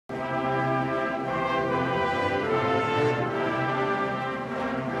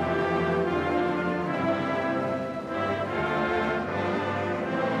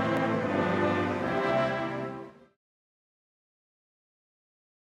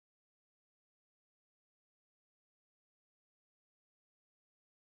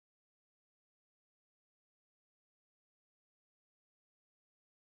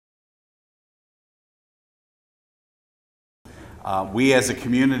We as a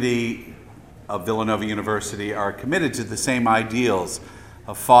community of Villanova University are committed to the same ideals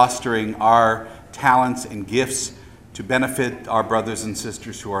of fostering our talents and gifts to benefit our brothers and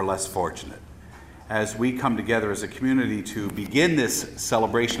sisters who are less fortunate. As we come together as a community to begin this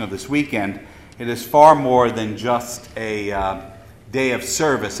celebration of this weekend, it is far more than just a day of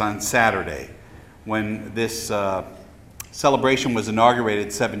service on Saturday. When this celebration was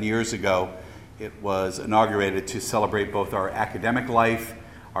inaugurated 7 years ago, it was inaugurated to celebrate both our academic life,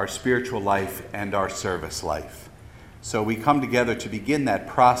 our spiritual life, and our service life. So we come together to begin that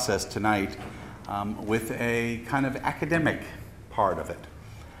process tonight with a kind of academic part of it.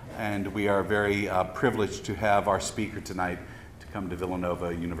 And we are very privileged to have our speaker tonight to come to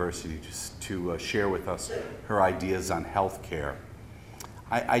Villanova University to share with us her ideas on health care.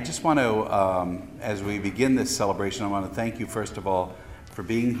 I just want to, as we begin this celebration, I want to thank you first of all for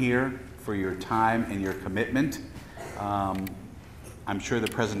being here, for your time and your commitment. I'm sure the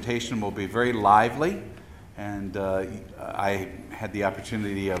presentation will be very lively, and I had the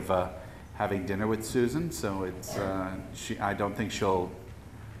opportunity of having dinner with Susan, so it's, I don't think she'll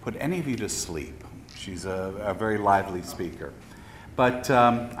put any of you to sleep. She's a very lively speaker. But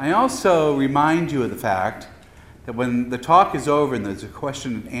I also remind you of the fact that when the talk is over and there's a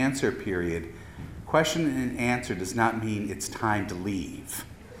question and answer period, question and answer does not mean it's time to leave.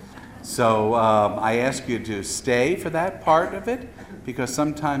 So I ask you to stay for that part of it, because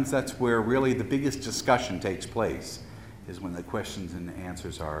sometimes that's where really the biggest discussion takes place, is when the questions and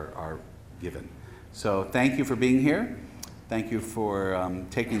answers are given. So thank you for being here. Thank you for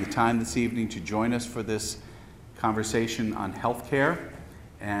taking the time this evening to join us for this conversation on healthcare.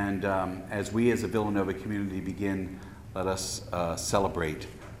 And as we as a Villanova community begin, let us celebrate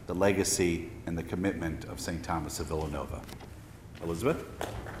the legacy and the commitment of St. Thomas of Villanova. Elizabeth?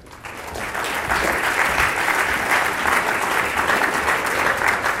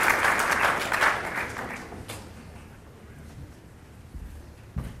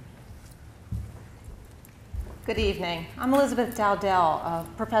 Good evening. I'm Elizabeth Dowdell, a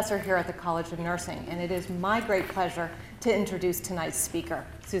professor here at the College of Nursing, and it is my great pleasure to introduce tonight's speaker,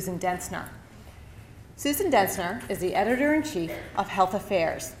 Susan Densner. Susan Densner is the editor-in-chief of Health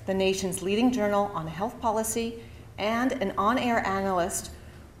Affairs, the nation's leading journal on health policy, and an on-air analyst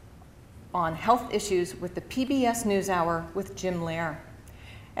on health issues with the PBS NewsHour with Jim Lehrer.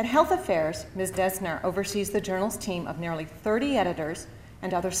 At Health Affairs, Ms. Densner oversees the journal's team of nearly 30 editors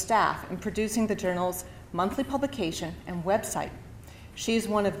and other staff in producing the journal's monthly publication and website. She is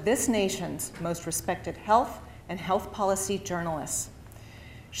one of this nation's most respected health and health policy journalists.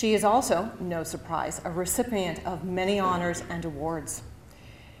 She is also, no surprise, a recipient of many honors and awards.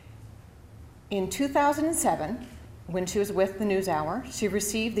 In 2007, when she was with the NewsHour, she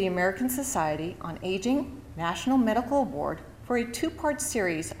received the American Society on Aging National Medical Award for a two-part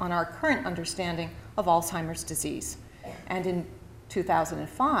series on our current understanding of Alzheimer's disease. And in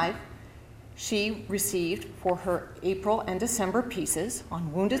 2005, she received, for her April and December pieces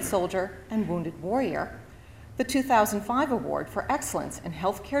on Wounded Soldier and Wounded Warrior, the 2005 Award for Excellence in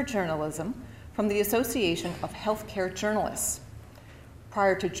Healthcare Journalism from the Association of Healthcare Journalists.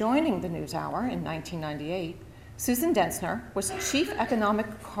 Prior to joining the NewsHour in 1998, Susan Densner was Chief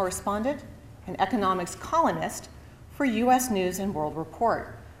Economic Correspondent and Economics Columnist for U.S. News and World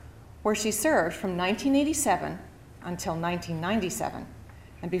Report, where she served from 1987 until 1997.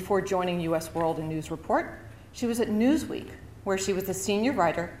 And before joining U.S. World and News Report, she was at Newsweek, where she was the senior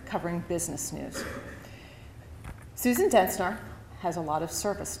writer covering business news. Susan Densner has a lot of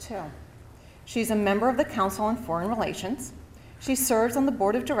service, too. She's a member of the Council on Foreign Relations. She serves on the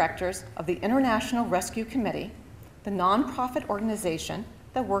board of directors of the International Rescue Committee, the nonprofit organization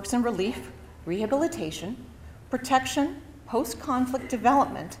that works in relief, rehabilitation, protection, post-conflict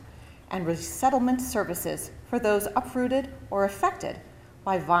development, and resettlement services for those uprooted or affected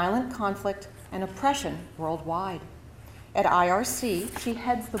by violent conflict and oppression worldwide. At IRC, she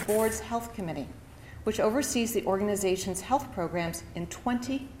heads the board's health committee, which oversees the organization's health programs in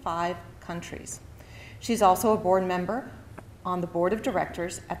 25 countries. She's also a board member on the board of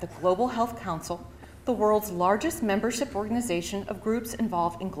directors at the Global Health Council, the world's largest membership organization of groups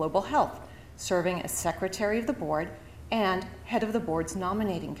involved in global health, serving as secretary of the board and head of the board's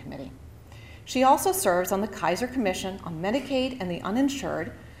nominating committee. She also serves on the Kaiser Commission on Medicaid and the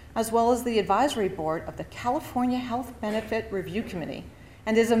Uninsured, as well as the advisory board of the California Health Benefit Review Committee,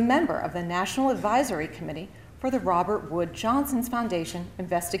 and is a member of the National Advisory Committee for the Robert Wood Johnson's Foundation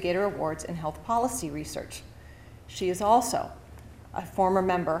Investigator Awards in Health Policy Research. She is also a former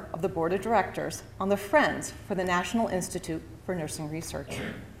member of the board of directors on the Friends for the National Institute for Nursing Research.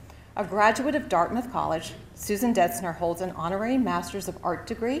 A graduate of Dartmouth College, Susan Densner holds an honorary Master's of Art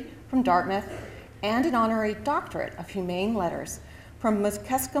degree from Dartmouth and an honorary doctorate of Humane Letters from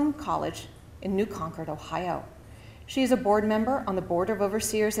Muskescom College in New Concord, Ohio. She is a board member on the Board of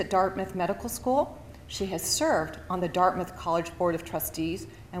Overseers at Dartmouth Medical School. She has served on the Dartmouth College Board of Trustees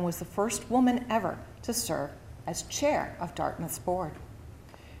and was the first woman ever to serve as chair of Dartmouth's board.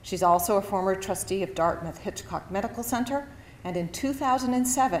 She's also a former trustee of Dartmouth Hitchcock Medical Center, and in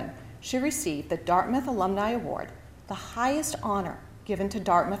 2007, she received the Dartmouth Alumni Award, the highest honor given to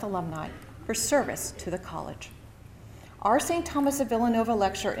Dartmouth alumni for service to the college. Our St. Thomas of Villanova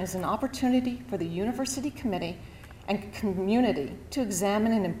lecture is an opportunity for the university committee and community to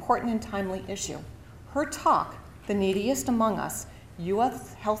examine an important and timely issue. Her talk, The Neediest Among Us,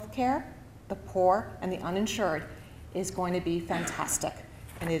 U.S. Healthcare, the Poor, and the Uninsured, is going to be fantastic.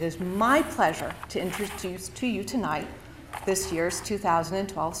 And it is my pleasure to introduce to you tonight this year's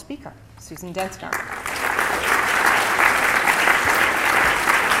 2012 speaker, Susan Densner.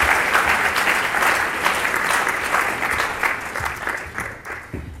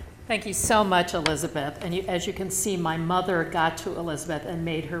 Thank you so much, Elizabeth. And as you can see, my mother got to Elizabeth and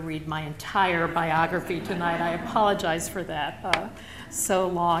made her read my entire biography tonight. I apologize for that so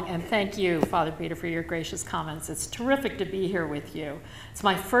long. And thank you, Father Peter, for your gracious comments. It's terrific to be here with you. It's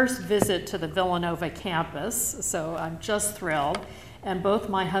my first visit to the Villanova campus, so I'm just thrilled. And both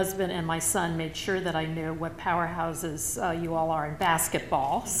my husband and my son made sure that I knew what powerhouses you all are in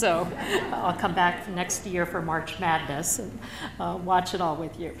basketball. So I'll come back next year for March Madness and watch it all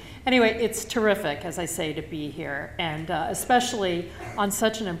with you. Anyway, it's terrific, as I say, to be here, and especially on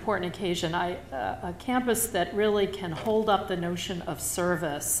such an important occasion. A campus that really can hold up the notion of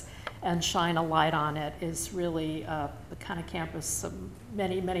service and shine a light on it is really the kind of campus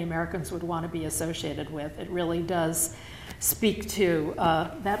many, many Americans would want to be associated with. It really does speak to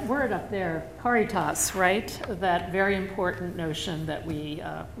that word up there, caritas, right? That very important notion that we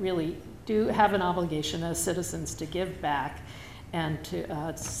really do have an obligation as citizens to give back, and to,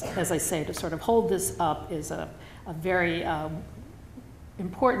 as I say, to sort of hold this up is a very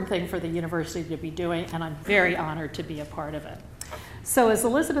important thing for the university to be doing, and I'm very honored to be a part of it. So as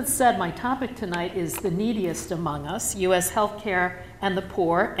Elizabeth said, my topic tonight is the neediest among us, U.S. healthcare and the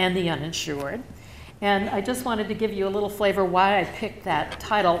poor and the uninsured. And I just wanted to give you a little flavor why I picked that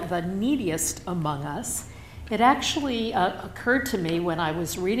title, The Neediest Among Us. It actually occurred to me when I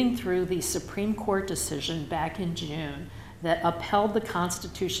was reading through the Supreme Court decision back in June that upheld the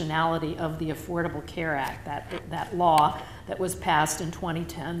constitutionality of the Affordable Care Act, that law that was passed in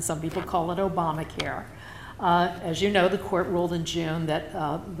 2010. Some people call it Obamacare. As you know, the court ruled in June that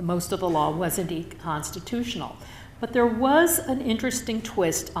most of the law was indeed constitutional. But there was an interesting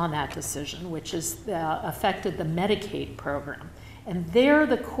twist on that decision, which is affected the Medicaid program. And there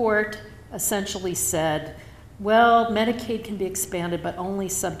the court essentially said, well, Medicaid can be expanded, but only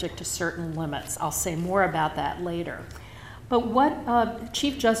subject to certain limits. I'll say more about that later. But what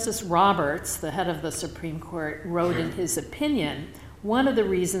Chief Justice Roberts, the head of the Supreme Court, wrote in his opinion, one of the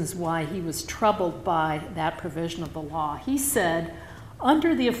reasons why he was troubled by that provision of the law, he said,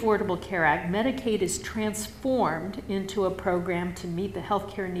 under the Affordable Care Act, Medicaid is transformed into a program to meet the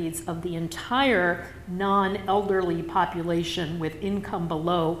healthcare needs of the entire non-elderly population with income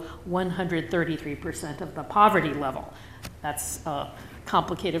below 133% of the poverty level. That's a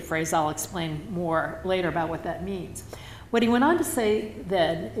complicated phrase. I'll explain more later about what that means. What he went on to say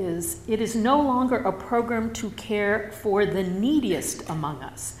then is, it is no longer a program to care for the neediest among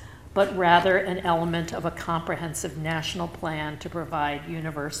us, but rather an element of a comprehensive national plan to provide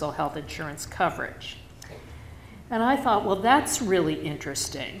universal health insurance coverage. And I thought, well, that's really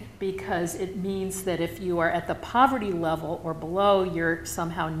interesting, because it means that if you are at the poverty level or below, you're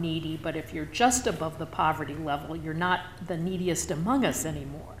somehow needy, but if you're just above the poverty level, you're not the neediest among us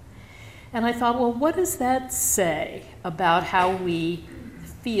anymore. And I thought, well, what does that say about how we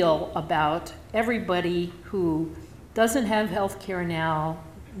feel about everybody who doesn't have health care now,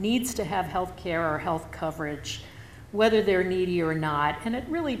 needs to have health care or health coverage, whether they're needy or not? And it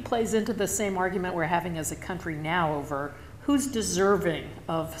really plays into the same argument we're having as a country now over who's deserving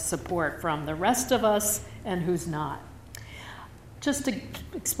of support from the rest of us and who's not. Just to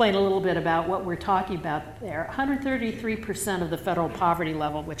explain a little bit about what we're talking about there, 133% of the federal poverty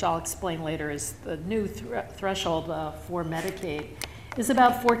level, which I'll explain later is the new threshold for Medicaid, is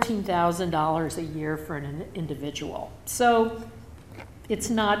about $14,000 a year for an individual. So it's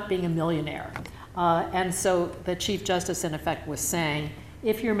not being a millionaire. And so the Chief Justice, in effect, was saying,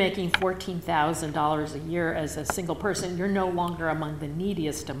 if you're making $14,000 a year as a single person, you're no longer among the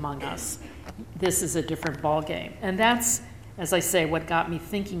neediest among us. This is a different ballgame. And that's, as I say, what got me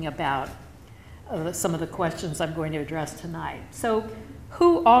thinking about some of the questions I'm going to address tonight. So,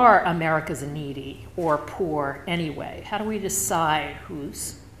 who are America's needy or poor anyway? How do we decide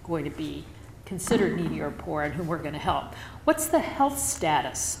who's going to be considered needy or poor and whom we're going to help? What's the health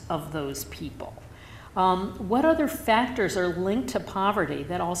status of those people? What other factors are linked to poverty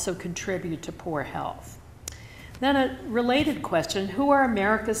that also contribute to poor health? Then a related question, who are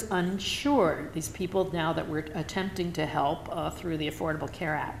America's uninsured? These people now that we're attempting to help through the Affordable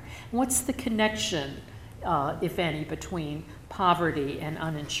Care Act. And what's the connection, if any, between poverty and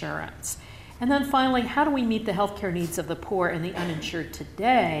uninsurance? And then finally, how do we meet the healthcare needs of the poor and the uninsured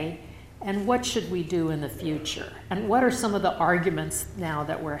today? And what should we do in the future? And what are some of the arguments now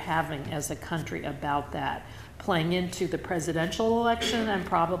that we're having as a country about that, playing into the presidential election and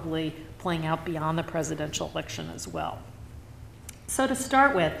probably playing out beyond the presidential election as well? So to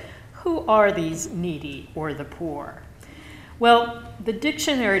start with, who are these needy or the poor? Well, the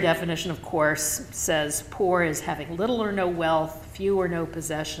dictionary definition, of course, says poor is having little or no wealth, few or no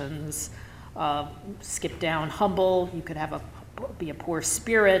possessions, skip down, humble. You could be a poor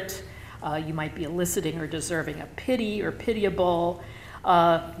spirit. You might be eliciting or deserving of pity or pitiable.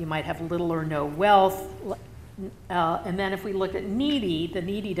 You might have little or no wealth. And then if we look at needy, the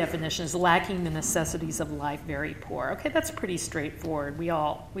needy definition is lacking the necessities of life, very poor. Okay, that's pretty straightforward. We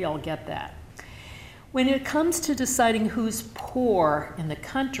all get that. When it comes to deciding who's poor in the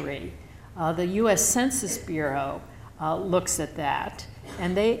country, the U.S. Census Bureau looks at that,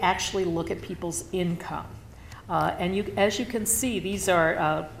 and they actually look at people's income. As you can see, these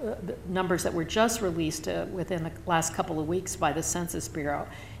are numbers that were just released within the last couple of weeks by the Census Bureau.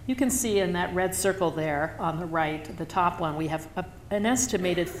 You can see in that red circle there on the right, the top one, we have an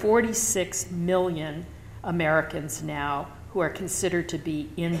estimated 46 million Americans now who are considered to be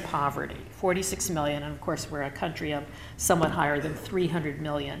in poverty. 46 million, and of course we're a country of somewhat higher than 300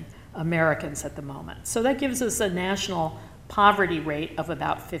 million Americans at the moment. So that gives us a national poverty rate of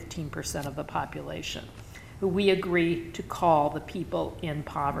about 15% of the population, who we agree to call the people in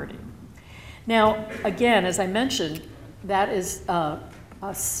poverty. Now, again, as I mentioned, that is a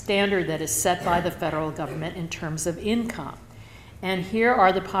standard that is set by the federal government in terms of income. And here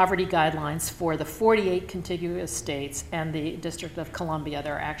are the poverty guidelines for the 48 contiguous states and the District of Columbia.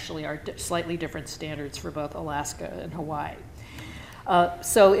 There actually are slightly different standards for both Alaska and Hawaii.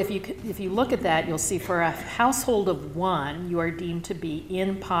 So if you look at that, you'll see for a household of one, you are deemed to be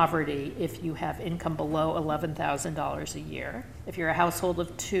in poverty if you have income below $11,000 a year. If you're a household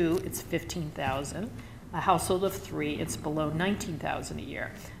of two, it's $15,000. A household of three, it's below $19,000 a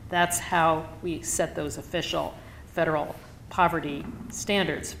year. That's how we set those official federal poverty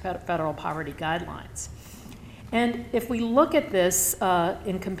standards, federal poverty guidelines. And if we look at this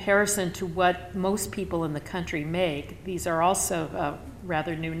in comparison to what most people in the country make, these are also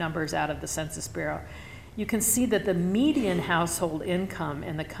rather new numbers out of the Census Bureau, you can see that the median household income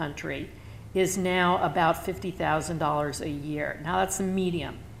in the country is now about $50,000 a year. Now that's the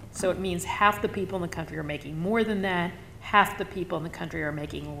median. So it means half the people in the country are making more than that, half the people in the country are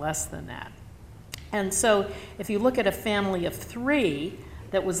making less than that. And so if you look at a family of three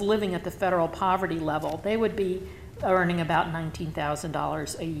that was living at the federal poverty level, they would be earning about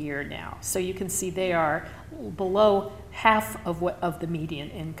 $19,000 a year now. So you can see they are below half of the median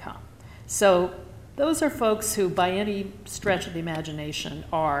income. So those are folks who, by any stretch of the imagination,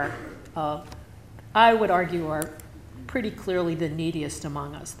 are, I would argue, are pretty clearly the neediest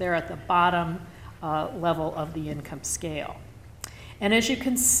among us. They're at the bottom level of the income scale. And as you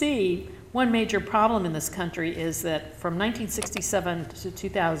can see, one major problem in this country is that from 1967 to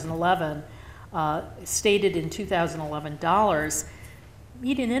 2011, stated in 2011 dollars,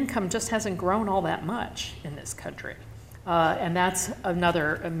 median income just hasn't grown all that much in this country. And that's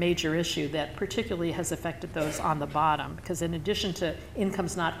another major issue that particularly has affected those on the bottom, because in addition to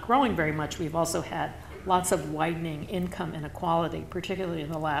incomes not growing very much, we've also had lots of widening income inequality, particularly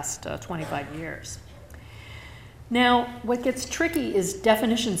in the last 25 years. Now, what gets tricky is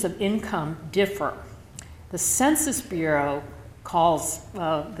definitions of income differ. The Census Bureau calls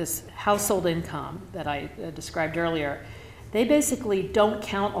this household income that I described earlier, they basically don't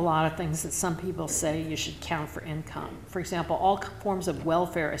count a lot of things that some people say you should count for income. For example, all forms of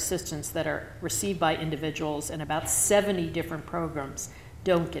welfare assistance that are received by individuals in about 70 different programs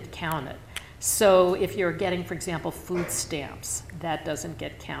don't get counted. So if you're getting, for example, food stamps, that doesn't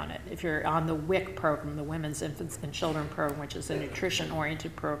get counted. If you're on the WIC program, the Women's Infants and Children program, which is a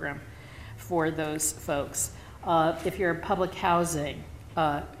nutrition-oriented program for those folks. If you're in public housing,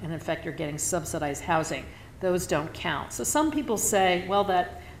 and in fact you're getting subsidized housing, those don't count. So some people say, well,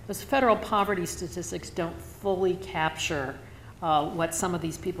 that those federal poverty statistics don't fully capture what some of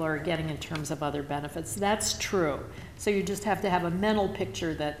these people are getting in terms of other benefits. That's true. So you just have to have a mental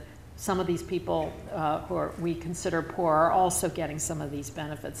picture that some of these people we consider poor are also getting some of these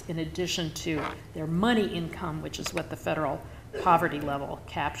benefits in addition to their money income, which is what the federal poverty level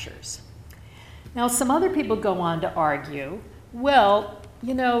captures. Now, some other people go on to argue, well,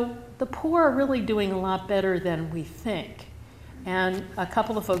 you know, the poor are really doing a lot better than we think. And a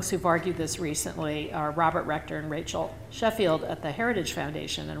couple of folks who've argued this recently are Robert Rector and Rachel Sheffield at the Heritage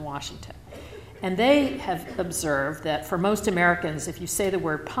Foundation in Washington. And they have observed that for most Americans, if you say the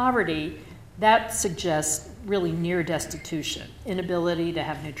word poverty, that suggests really near destitution, inability to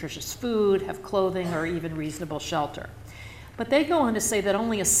have nutritious food, have clothing, or even reasonable shelter. But they go on to say that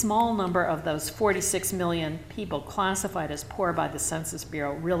only a small number of those 46 million people classified as poor by the Census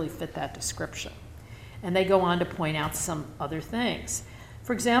Bureau really fit that description. And they go on to point out some other things.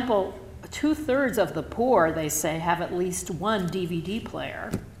 For example, 2/3 of the poor, they say, have at least one DVD player.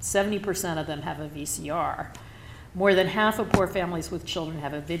 70% of them have a VCR. More than half of poor families with children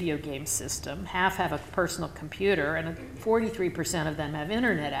have a video game system. Half have a personal computer, and 43% of them have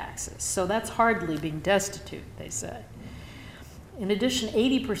internet access. So that's hardly being destitute, they say. In addition,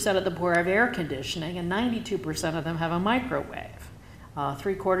 80% of the poor have air conditioning, and 92% of them have a microwave.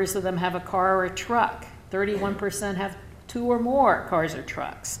 3/4 of them have a car or a truck. 31% have 2 or more cars or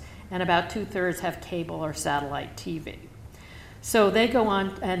trucks. And about 2/3 have cable or satellite TV. So they go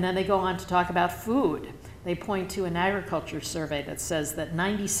on, and then they go on to talk about food. They point to an agriculture survey that says that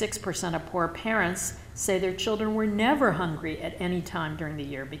 96% of poor parents say their children were never hungry at any time during the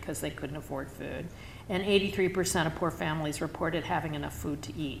year because they couldn't afford food. And 83% of poor families reported having enough food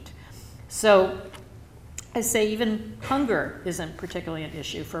to eat. So I say even hunger isn't particularly an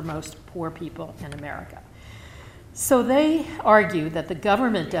issue for most poor people in America. So they argue that the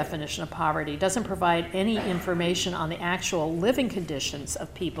government definition of poverty doesn't provide any information on the actual living conditions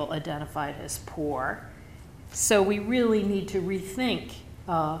of people identified as poor. So we really need to rethink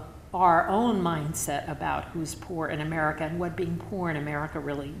our own mindset about who's poor in America and what being poor in America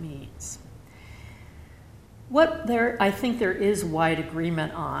really means. What I think there is wide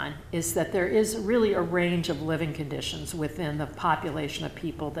agreement on is that there is really a range of living conditions within the population of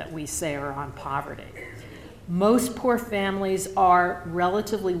people that we say are on poverty. Most poor families are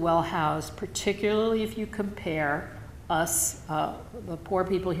relatively well housed, particularly if you compare us, the poor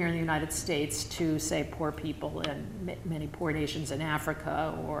people here in the United States, to, say, poor people in many poor nations in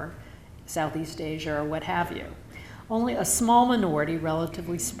Africa or Southeast Asia or what have you. Only a small minority,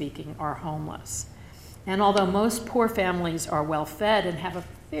 relatively speaking, are homeless. And although most poor families are well fed and have a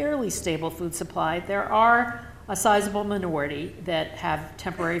fairly stable food supply, there are a sizable minority that have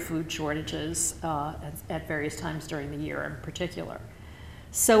temporary food shortages at various times during the year in particular.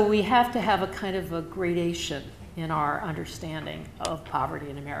 So we have to have a kind of a gradation in our understanding of poverty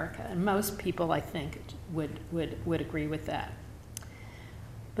in America. And most people, I think, would agree with that.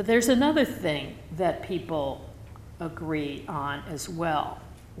 But there's another thing that people agree on as well,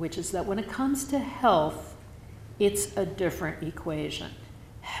 which is that when it comes to health, it's a different equation.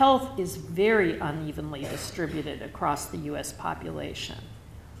 Health is very unevenly distributed across the US population,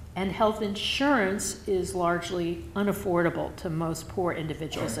 and health insurance is largely unaffordable to most poor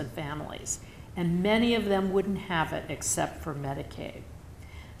individuals and families, and many of them wouldn't have it except for Medicaid.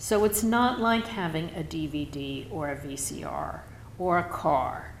 So it's not like having a DVD or a VCR or a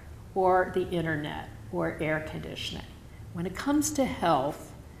car or the internet or air conditioning. When it comes to health,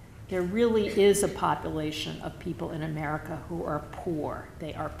 there really is a population of people in America who are poor.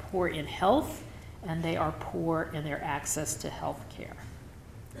 They are poor in health, and they are poor in their access to health care.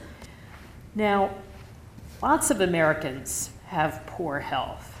 Now, lots of Americans have poor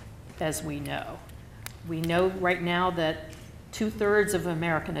health, as we know. We know right now that 2/3 of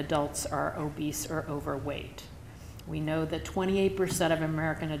American adults are obese or overweight. We know that 28% of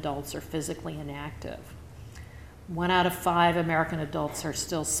American adults are physically inactive. 1 out of 5 American adults are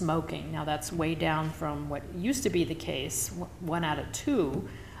still smoking. Now that's way down from what used to be the case, 1 out of 2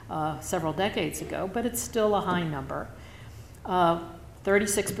 several decades ago, but it's still a high number.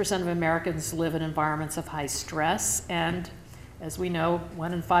 36% of Americans live in environments of high stress, and as we know,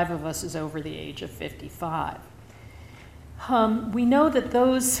 1 in 5 of us is over the age of 55. We know that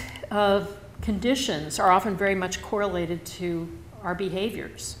those conditions are often very much correlated to our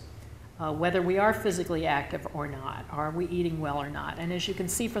behaviors. Whether we are physically active or not, are we eating well or not. And as you can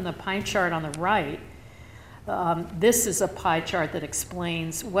see from the pie chart on the right, this is a pie chart that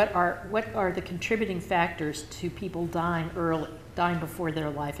explains what are the contributing factors to people dying early, dying before their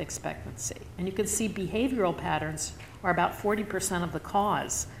life expectancy. And you can see behavioral patterns are about 40% of the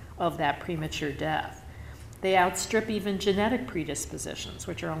cause of that premature death. They outstrip even genetic predispositions,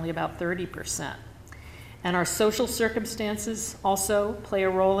 which are only about 30%. And our social circumstances also play a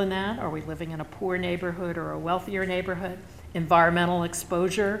role in that. Are we living in a poor neighborhood or a wealthier neighborhood? Environmental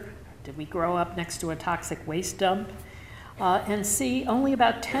exposure. Did we grow up next to a toxic waste dump? And see, only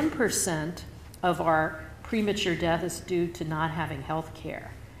about 10% of our premature death is due to not having health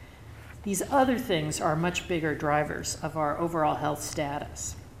care. These other things are much bigger drivers of our overall health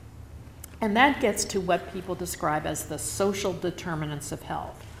status. And that gets to what people describe as the social determinants of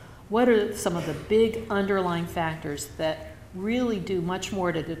health. What are some of the big underlying factors that really do much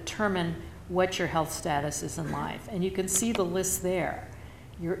more to determine what your health status is in life? And you can see the list there.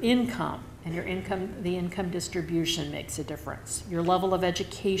 Your income, and the income distribution makes a difference. Your level of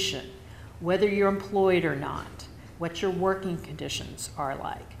education, whether you're employed or not, what your working conditions are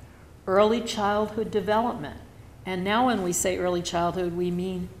like. Early childhood development. And now when we say early childhood, we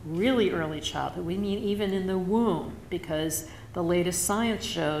mean really early childhood. We mean even in the womb, because the latest science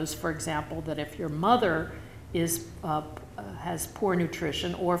shows, for example, that if your mother has poor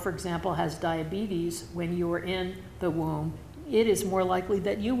nutrition or, for example, has diabetes when you are in the womb, it is more likely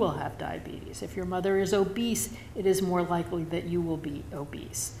that you will have diabetes. If your mother is obese, it is more likely that you will be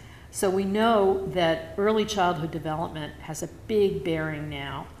obese. So we know that early childhood development has a big bearing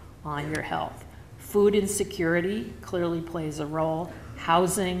now on your health. Food insecurity clearly plays a role.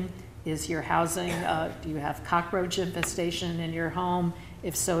 Housing, is your housing, do you have cockroach infestation in your home?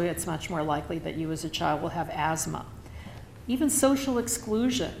 If so, it's much more likely that you as a child will have asthma. Even social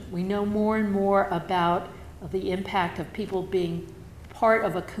exclusion. We know more and more about the impact of people being part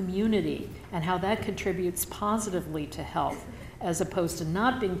of a community and how that contributes positively to health, as opposed to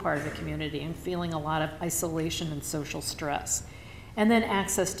not being part of a community and feeling a lot of isolation and social stress. And then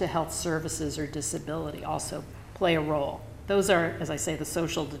access to health services or disability also play a role. Those are, as I say, the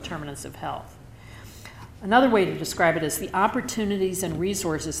social determinants of health. Another way to describe it is the opportunities and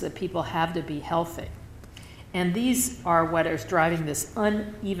resources that people have to be healthy. And these are what is driving this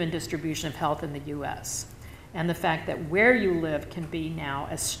uneven distribution of health in the US. And the fact that where you live can be now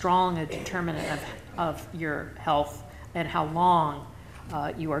as strong a determinant of your health and how long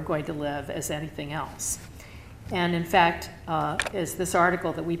you are going to live as anything else. And in fact, as this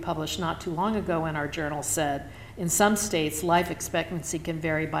article that we published not too long ago in our journal said, in some states, life expectancy can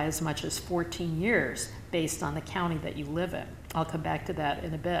vary by as much as 14 years based on the county that you live in. I'll come back to that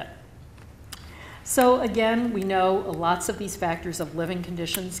in a bit. So again, we know lots of these factors of living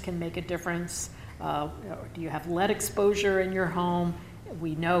conditions can make a difference. Do you have lead exposure in your home?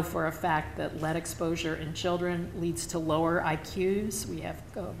 We know for a fact that lead exposure in children leads to lower IQs. We have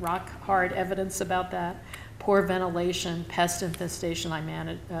rock hard evidence about that. Poor ventilation, pest infestation I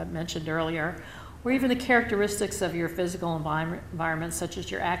mentioned earlier, or even the characteristics of your physical environment, such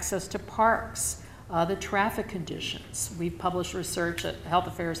as your access to parks, the traffic conditions. We've published research at Health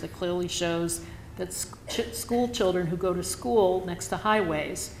Affairs that clearly shows that school children who go to school next to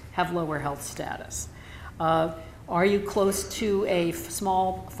highways have lower health status. Are you close to a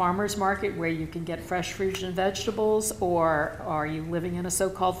small farmer's market where you can get fresh fruits and vegetables, or are you living in a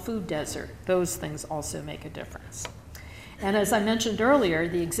so-called food desert? Those things also make a difference. And as I mentioned earlier,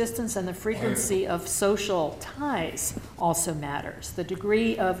 the existence and the frequency of social ties also matters. The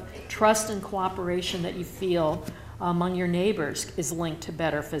degree of trust and cooperation that you feel among your neighbors is linked to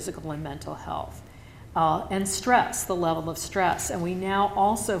better physical and mental health. And stress, the level of stress. And we now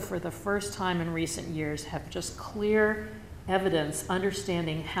also, for the first time in recent years, have just clear evidence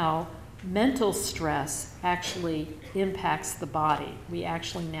understanding how mental stress actually impacts the body. We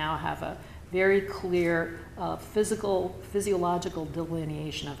actually now have a very clear physiological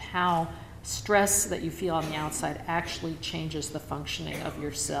delineation of how stress that you feel on the outside actually changes the functioning of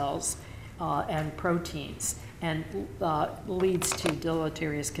your cells and proteins and leads to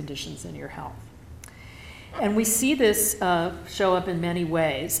deleterious conditions in your health. And we see this show up in many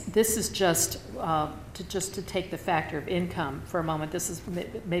ways. This is just to take the factor of income for a moment. This is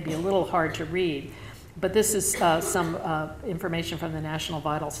maybe a little hard to read, but this is some information from the National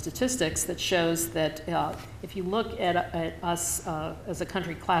Vital Statistics that shows that if you look at us as a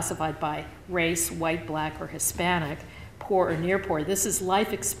country classified by race, white, black, or Hispanic, poor or near poor, this is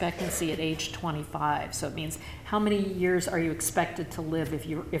life expectancy at age 25. So it means how many years are you expected to live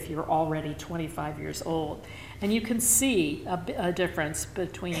if you're already 25 years old. And you can see a difference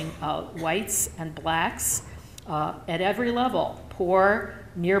between whites and blacks at every level: poor,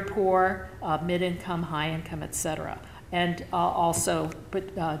 near poor, mid-income, high income, etc. And also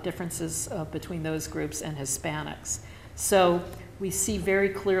differences between those groups and Hispanics. So we see very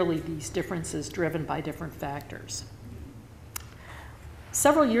clearly these differences driven by different factors.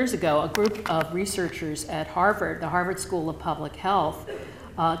 Several years ago, a group of researchers at Harvard, the Harvard School of Public Health,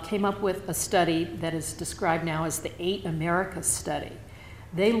 came up with a study that is described now as the 8 Americas study.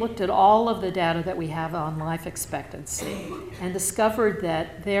 They looked at all of the data that we have on life expectancy and discovered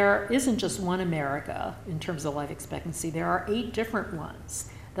that there isn't just one America in terms of life expectancy. There are 8 different ones.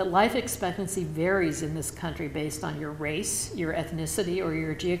 That life expectancy varies in this country based on your race, your ethnicity, or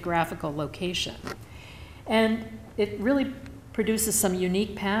your geographical location. And it really produces some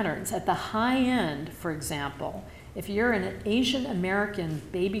unique patterns. At the high end, for example, if you're an Asian American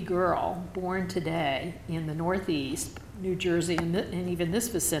baby girl born today in the Northeast, New Jersey, and even this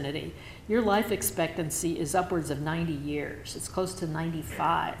vicinity, your life expectancy is upwards of 90 years. It's close to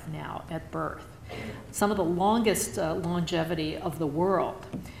 95 now at birth. Some of the longest longevity of the world.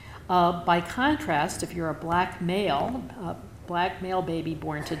 By contrast, if you're a black male baby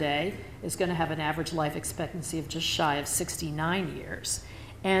born today is going to have an average life expectancy of just shy of 69 years.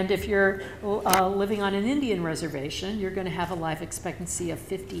 And if you're living on an Indian reservation, you're going to have a life expectancy of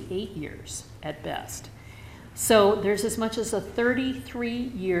 58 years at best. So there's as much as a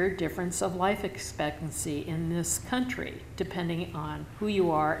 33-year difference of life expectancy in this country, depending on who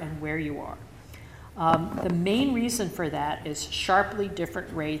you are and where you are. The main reason for that is sharply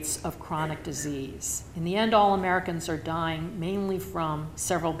different rates of chronic disease. In the end, all Americans are dying mainly from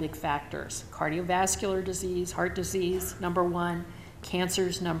several big factors: cardiovascular disease, heart disease, number 1,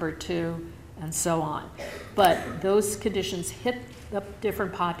 cancers, number 2, and so on. But those conditions hit the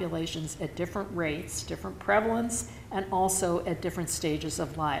different populations at different rates, different prevalence, and also at different stages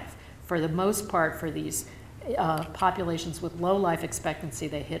of life. For the most part, for these populations with low life expectancy,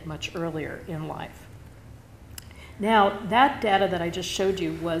 they hit much earlier in life. Now, that data that I just showed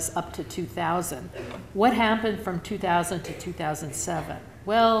you was up to 2000. What happened from 2000 to 2007?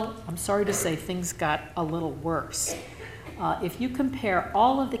 Well, I'm sorry to say things got a little worse. If you compare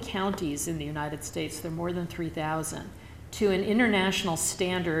all of the counties in the United States, there are more than 3,000, to an international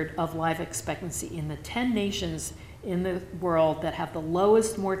standard of life expectancy in the 10 nations in the world that have the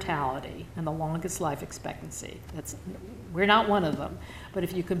lowest mortality and the longest life expectancy. We're not one of them, but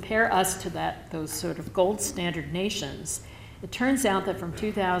if you compare us to those sort of gold standard nations, it turns out that from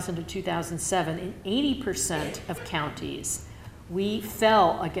 2000 to 2007, in 80% of counties, we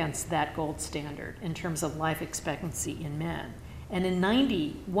fell against that gold standard in terms of life expectancy in men. And in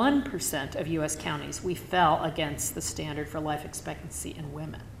 91% of US counties, we fell against the standard for life expectancy in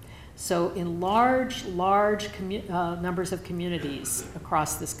women. So in large numbers of communities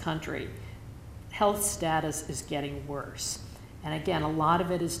across this country, health status is getting worse. And again, a lot of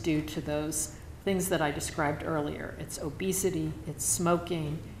it is due to those things that I described earlier. It's obesity, it's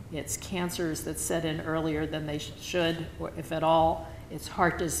smoking, it's cancers that set in earlier than they should, or if at all, it's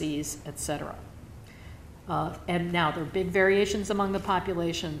heart disease, etc. And now there are big variations among the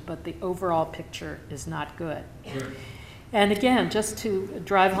population, but the overall picture is not good. And again, just to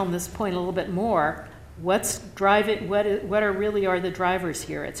drive home this point a little bit more, what really are the drivers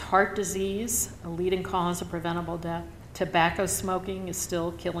here? It's heart disease, a leading cause of preventable death. Tobacco smoking is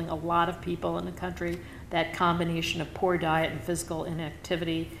still killing a lot of people in the country. That combination of poor diet and physical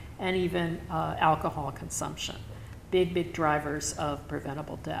inactivity, and even alcohol consumption. Big drivers of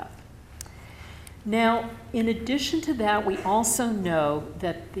preventable death. Now, in addition to that, we also know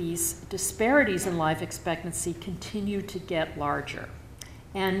that these disparities in life expectancy continue to get larger.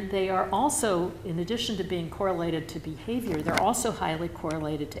 And they are also, in addition to being correlated to behavior, they're also highly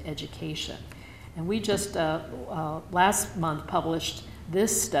correlated to education. And we just last month published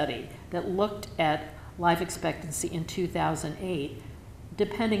this study that looked at life expectancy in 2008,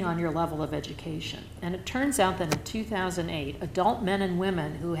 depending on your level of education. And it turns out that in 2008, adult men and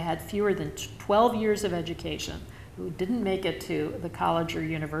women who had fewer than 12 years of education, who didn't make it to the college or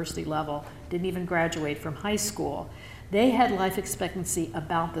university level, didn't even graduate from high school, they had life expectancy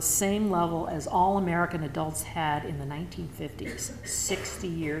about the same level as all American adults had in the 1950s, 60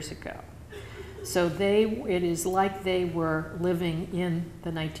 years ago. So it is like they were living in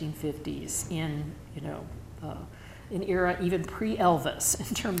the 1950s, in an era even pre-Elvis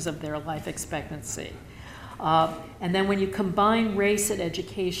in terms of their life expectancy. And then when you combine race and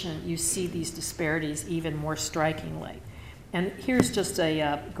education, you see these disparities even more strikingly. And here's just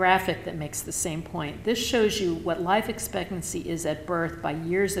a graphic that makes the same point. This shows you what life expectancy is at birth by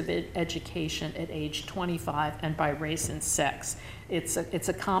years of education at age 25 and by race and sex. It's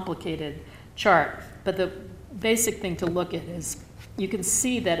a complicated chart, but the basic thing to look at is you can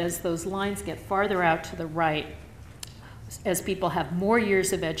see that as those lines get farther out to the right, as people have more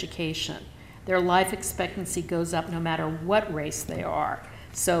years of education, their life expectancy goes up no matter what race they are.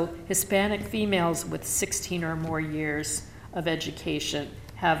 So Hispanic females with 16 or more years of education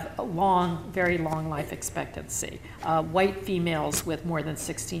have a long, very long life expectancy. White females with more than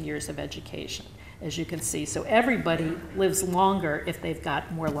 16 years of education, as you can see. So everybody lives longer if they've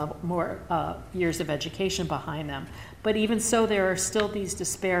got more years of education behind them. But even so, there are still these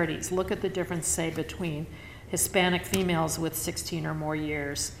disparities. Look at the difference, say, between Hispanic females with 16 or more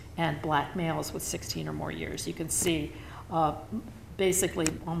years and black males with 16 or more years. You can see basically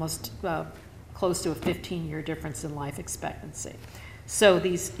almost close to a 15-year difference in life expectancy. So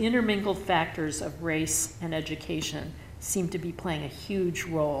these intermingled factors of race and education seem to be playing a huge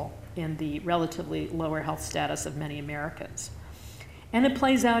role in the relatively lower health status of many Americans. And it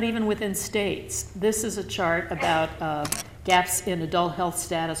plays out even within states. This is a chart about gaps in adult health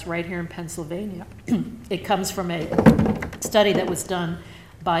status right here in Pennsylvania. It comes from a study that was done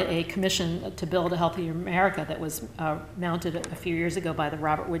by a commission to build a healthier America that was mounted a few years ago by the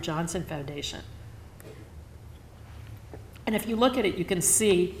Robert Wood Johnson Foundation. And if you look at it, you can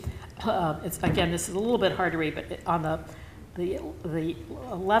see, again, this is a little bit hard to read, but on the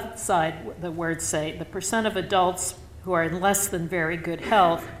left side, the words say the percent of adults who are in less than very good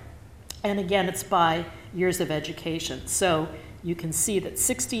health, and again, it's by years of education. So you can see that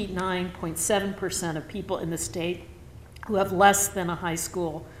 69.7% of people in the state who have less than a high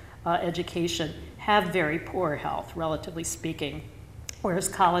school education have very poor health, relatively speaking, whereas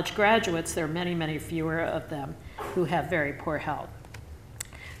college graduates, there are many, many fewer of them who have very poor health.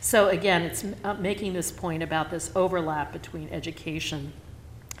 So again, it's making this point about this overlap between education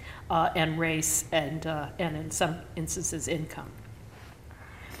and race and in some instances, income.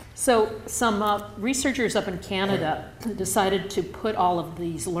 So some researchers up in Canada decided to put all of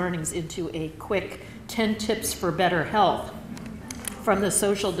these learnings into a quick 10 tips for better health from the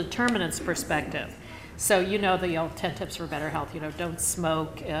social determinants perspective. So you know the old 10 tips for better health, don't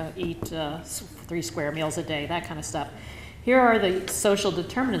smoke, eat 3 square meals a day, that kind of stuff. Here are the social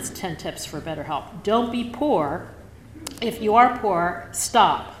determinants 10 tips for better health. Don't be poor. If you are poor,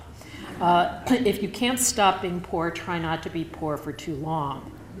 stop. If you can't stop being poor, try not to be poor for too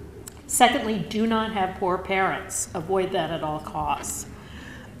long. Secondly, do not have poor parents. Avoid that at all costs.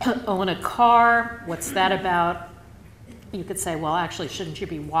 Own a car. What's that about? You could say, well, actually, shouldn't you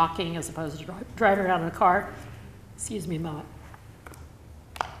be walking as opposed to driving around in a car? Excuse me, Matt.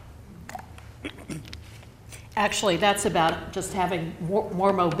 Actually, that's about just having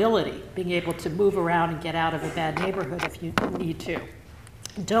more mobility, being able to move around and get out of a bad neighborhood if you need to.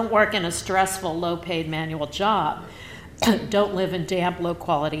 Don't work in a stressful, low-paid manual job. Don't live in damp,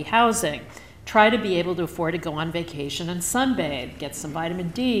 low-quality housing. Try to be able to afford to go on vacation and sunbathe. Get some vitamin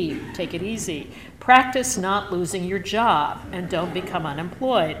D. Take it easy. Practice not losing your job, and don't become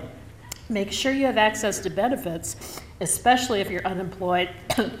unemployed. Make sure you have access to benefits, especially if you're unemployed,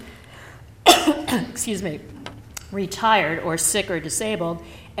 excuse me, retired or sick or disabled,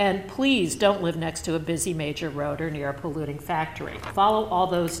 and please don't live next to a busy major road or near a polluting factory. Follow all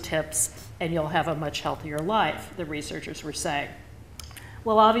those tips and you'll have a much healthier life, the researchers were saying.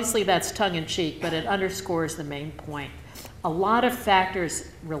 Well, obviously that's tongue-in-cheek, but it underscores the main point. A lot of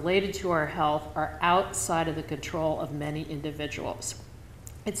factors related to our health are outside of the control of many individuals.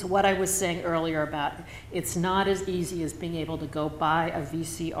 It's what I was saying earlier about it's not as easy as being able to go buy a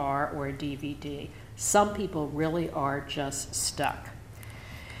VCR or a DVD. Some people really are just stuck.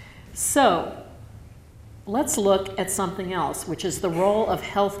 So let's look at something else, which is the role of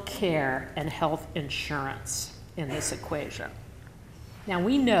health care and health insurance in this equation. Now,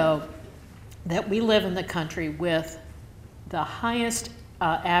 we know that we live in the country with the highest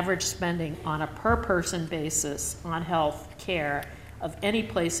average spending on a per-person basis on health care of any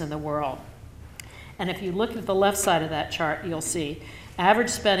place in the world. And if you look at the left side of that chart, you'll see average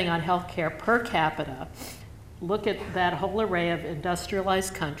spending on health care per capita. Look at that whole array of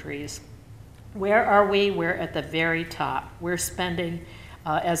industrialized countries. Where are we? We're at the very top. We're spending,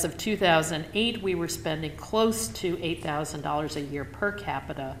 as of 2008, we were spending close to $8,000 a year per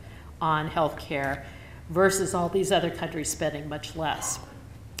capita on health care versus all these other countries spending much less.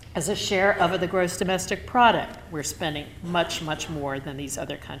 As a share of the gross domestic product, we're spending much, much more than these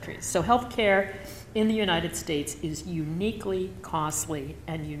other countries. So health care in the United States is uniquely costly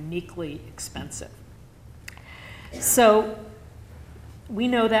and uniquely expensive. So we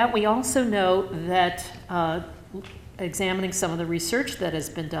know that. We also know that examining some of the research that has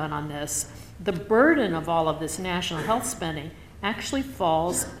been done on this, the burden of all of this national health spending actually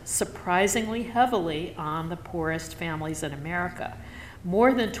falls surprisingly heavily on the poorest families in America.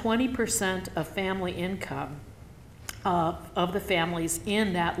 More than 20% of family income of the families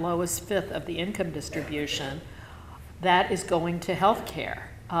in that lowest fifth of the income distribution, that is going to health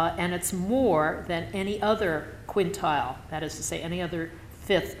care. and it's more than any other quintile, that is to say, any other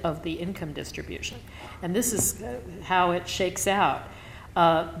fifth of the income distribution. And this is how it shakes out.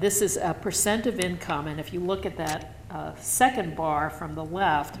 This is a percent of income, and if you look at that second bar from the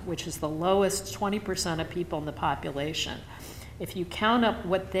left, which is the lowest 20% of people in the population, if you count up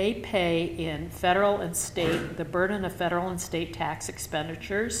what they pay in federal and state, the burden of federal and state tax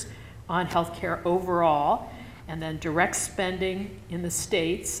expenditures on healthcare overall, and then direct spending in the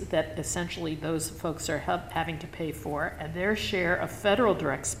states that essentially those folks are having to pay for, and their share of federal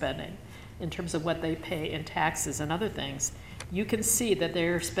direct spending in terms of what they pay in taxes and other things, you can see that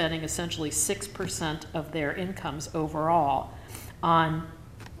they're spending essentially 6% of their incomes overall on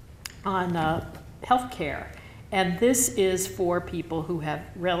health care. And this is for people who have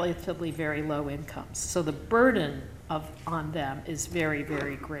relatively very low incomes. So the burden on them is very,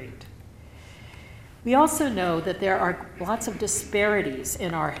 very great. We also know that there are lots of disparities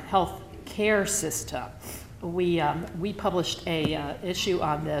in our health care system. We published a issue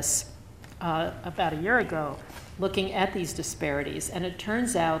on this about a year ago, looking at these disparities, and it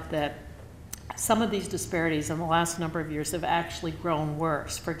turns out that some of these disparities in the last number of years have actually grown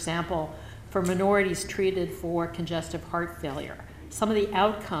worse. For example, for minorities treated for congestive heart failure, some of the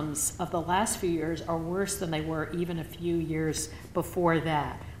outcomes of the last few years are worse than they were even a few years before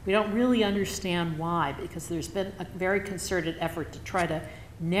that. We don't really understand why, because there's been a very concerted effort to try to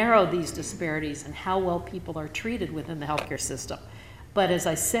narrow these disparities and how well people are treated within the healthcare system. But as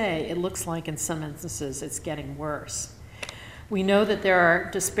I say, it looks like in some instances it's getting worse. We know that there are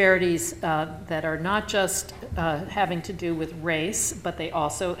disparities that are not just having to do with race, but they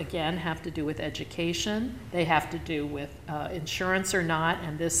also, again, have to do with education. They have to do with insurance or not,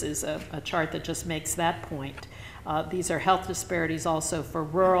 and this is a chart that just makes that point. These are health disparities also for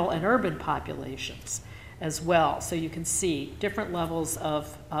rural and urban populations as well. So you can see different levels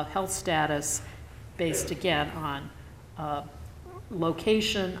of health status based, again, on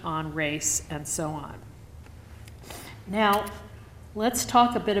location, on race, and so on. Now, let's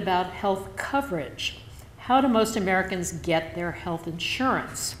talk a bit about health coverage. How do most Americans get their health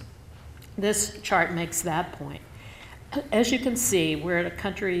insurance? This chart makes that point. As you can see, we're in a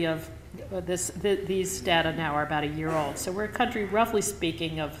country of, these data now are about a year old, so we're a country, roughly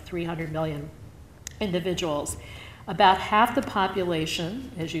speaking, of 300 million individuals. About half the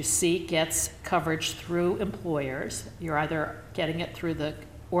population, as you see, gets coverage through employers. You're either getting it through the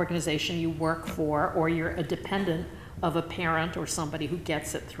organization you work for, or you're a dependent of a parent or somebody who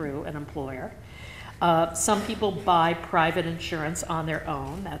gets it through an employer. Some people buy private insurance on their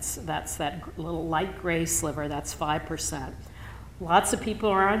own. That's that little light gray sliver, that's 5%. Lots of people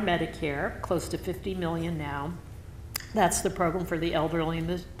are on Medicare, close to 50 million now. That's the program for the elderly and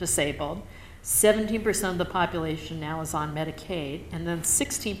the disabled. 17% of the population now is on Medicaid, and then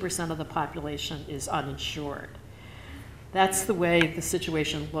 16% of the population is uninsured. That's the way the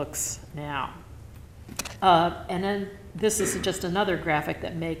situation looks now. And then this is just another graphic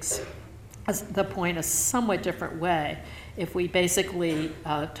that makes the point a somewhat different way. If we basically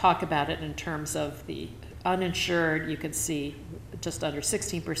talk about it in terms of the uninsured, you can see just under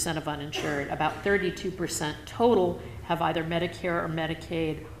 16% of uninsured, about 32% total have either Medicare or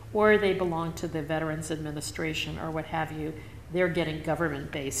Medicaid, or they belong to the Veterans Administration or what have you. They're getting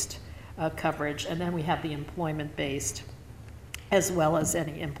government-based coverage, and then we have the employment-based, as well as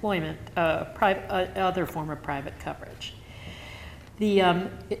any employment, other form of private coverage.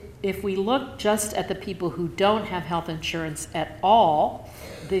 If we look just at the people who don't have health insurance at all,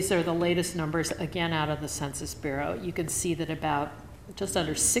 these are the latest numbers, again, out of the Census Bureau. You can see that about just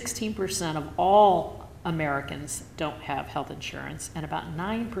under 16% of all Americans don't have health insurance, and about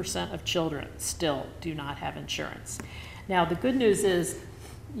 9% of children still do not have insurance. Now, the good news is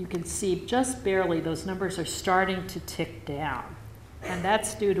you can see just barely those numbers are starting to tick down, and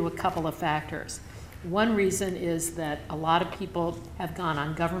that's due to a couple of factors. One reason is that a lot of people have gone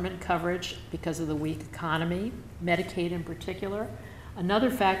on government coverage because of the weak economy, Medicaid in particular. Another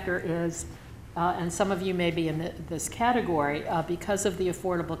factor is, and some of you may be in this category, because of the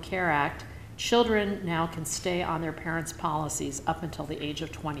Affordable Care Act, children now can stay on their parents' policies up until the age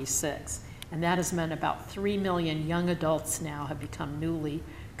of 26. And that has meant about 3 million young adults now have become newly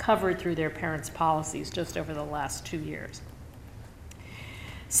covered through their parents' policies just over the last 2 years.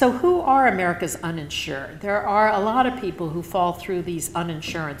 So who are America's uninsured? There are a lot of people who fall through these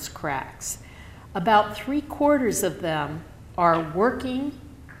uninsurance cracks. About 3/4 of them are working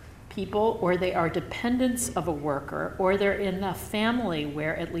people, or they are dependents of a worker, or they're in a family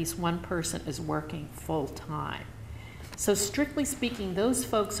where at least one person is working full time. So strictly speaking, those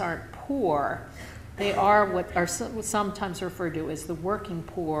folks aren't poor. they are what are sometimes referred to as the working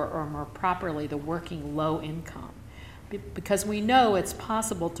poor, or more properly, the working low income. Because we know it's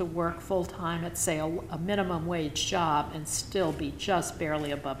possible to work full-time at, say, a minimum wage job and still be just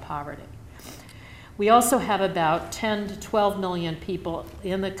barely above poverty. We also have about 10 to 12 million people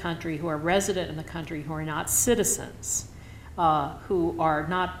in the country who are resident in the country who are not citizens, who are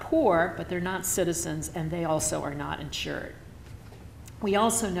not poor, but they're not citizens, and they also are not insured. We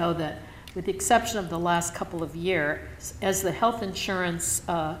also know that, with the exception of the last couple of years, as the health insurance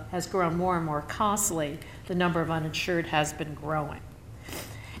has grown more and more costly, the number of uninsured has been growing.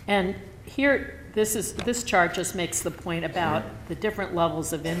 And here, this chart just makes the point about the different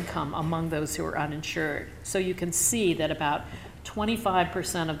levels of income among those who are uninsured. So you can see that about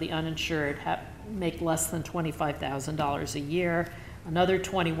 25% of the uninsured make less than $25,000 a year. Another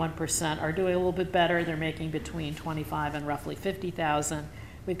 21% are doing a little bit better. They're making between $25,000 and roughly $50,000.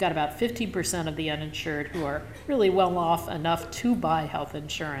 We've got about 15% of the uninsured who are really well off enough to buy health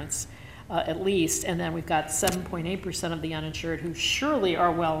insurance, at least, and then we've got 7.8% of the uninsured who surely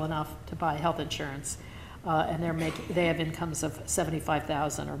are well enough to buy health insurance, and they have incomes of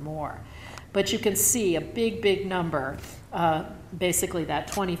 $75,000 or more. But you can see a big number, basically that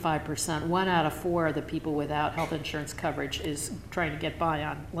 25%, 1 out of 4 of the people without health insurance coverage is trying to get by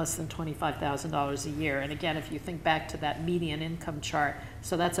on less than $25,000 a year. And again, if you think back to that median income chart,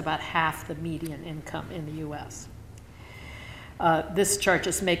 so that's about half the median income in the US. This chart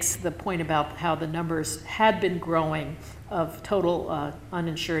just makes the point about how the numbers had been growing of total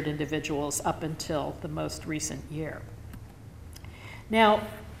uninsured individuals up until the most recent year. Now,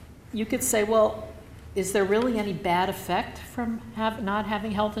 you could say, well, is there really any bad effect from not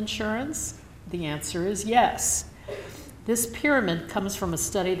having health insurance? The answer is yes. This pyramid comes from a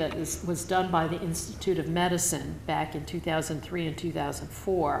study that was done by the Institute of Medicine back in 2003 and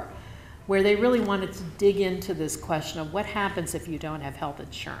 2004, where they really wanted to dig into this question of what happens if you don't have health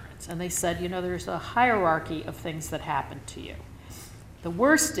insurance. And they said, there's a hierarchy of things that happen to you. The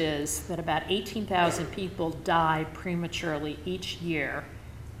worst is that about 18,000 people die prematurely each year,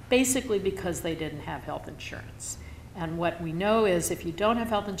 basically because they didn't have health insurance. And what we know is if you don't have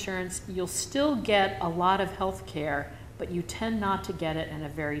health insurance, you'll still get a lot of health care, but you tend not to get it in a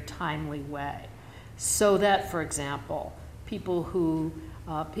very timely way. So that, for example, people who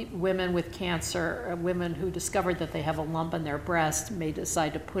women with cancer, women who discovered that they have a lump in their breast may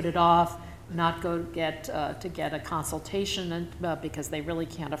decide to put it off, not go get a consultation because they really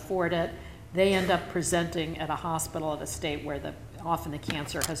can't afford it. They end up presenting at a hospital at a state where often the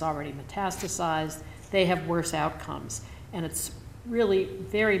cancer has already metastasized. They have worse outcomes. And it's really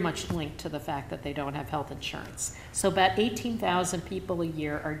very much linked to the fact that they don't have health insurance. So about 18,000 people a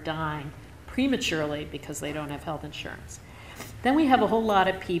year are dying prematurely because they don't have health insurance. Then we have a whole lot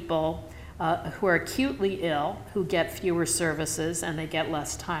of people who are acutely ill, who get fewer services and they get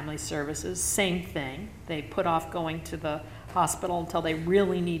less timely services. Same thing. They put off going to the hospital until they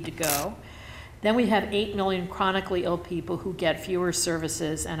really need to go. Then we have 8 million chronically ill people who get fewer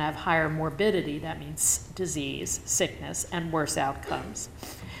services and have higher morbidity. That means disease, sickness, and worse outcomes.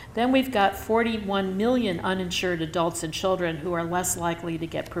 Then we've got 41 million uninsured adults and children who are less likely to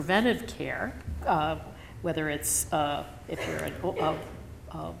get preventive care, whether it's if you're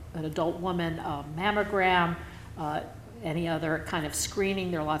an adult woman, a mammogram, any other kind of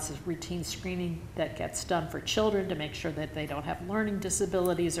screening. There are lots of routine screening that gets done for children to make sure that they don't have learning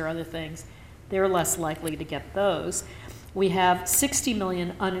disabilities or other things. They're less likely to get those. We have 60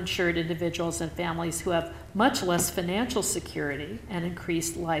 million uninsured individuals and families who have much less financial security and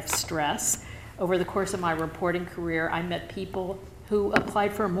increased life stress. Over the course of my reporting career, I met people who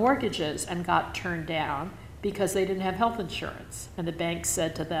applied for mortgages and got turned down because they didn't have health insurance. And the bank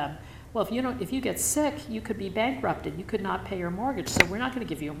said to them, well, if you get sick, you could be bankrupted. You could not pay your mortgage, so we're not going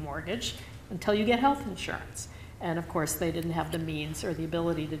to give you a mortgage until you get health insurance. And of course, they didn't have the means or the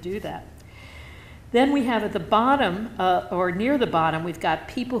ability to do that. Then we have at the bottom, or near the bottom, we've got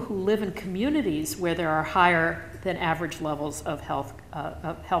people who live in communities where there are higher than average levels of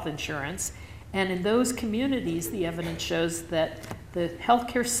health insurance. And in those communities, the evidence shows that the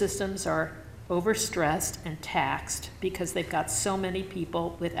healthcare systems are overstressed and taxed because they've got so many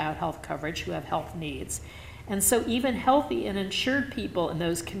people without health coverage who have health needs. And so even healthy and insured people in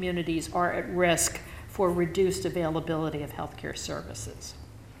those communities are at risk for reduced availability of healthcare services.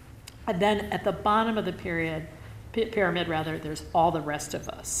 And then at the bottom of the pyramid, there's all the rest of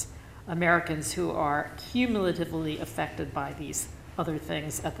us, Americans who are cumulatively affected by these other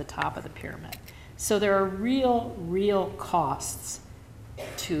things at the top of the pyramid. So there are real costs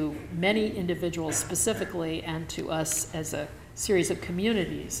to many individuals specifically and to us as a series of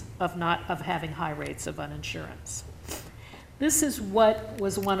communities of having high rates of uninsurance. This is what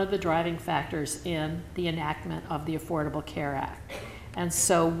was one of the driving factors in the enactment of the Affordable Care Act. And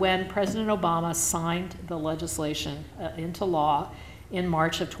so when President Obama signed the legislation into law in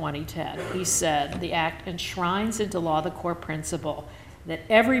March of 2010, he said the act enshrines into law the core principle that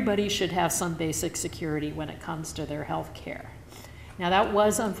everybody should have some basic security when it comes to their health care. Now that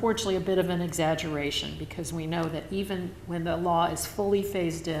was unfortunately a bit of an exaggeration, because we know that even when the law is fully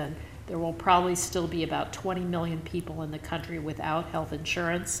phased in, there will probably still be about 20 million people in the country without health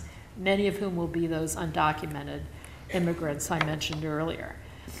insurance, many of whom will be those undocumented immigrants I mentioned earlier.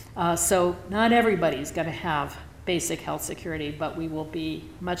 So not everybody's going to have basic health security, but we will be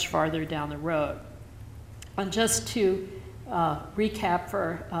much farther down the road. And just to recap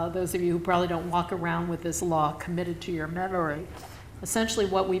for those of you who probably don't walk around with this law committed to your memory, essentially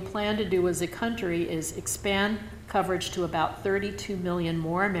what we plan to do as a country is expand coverage to about 32 million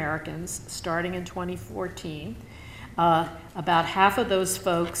more Americans starting in 2014. About half of those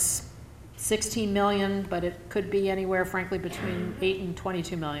folks, 16 million, but it could be anywhere, frankly, between 8 and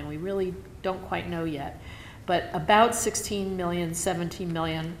 22 million. We really don't quite know yet. But about 16 million, 17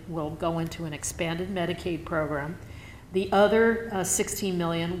 million will go into an expanded Medicaid program. The other 16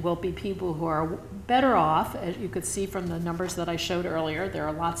 million will be people who are better off. As you could see from the numbers that I showed earlier, there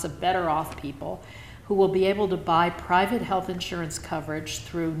are lots of better off people who will be able to buy private health insurance coverage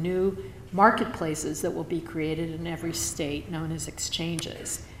through new marketplaces that will be created in every state known as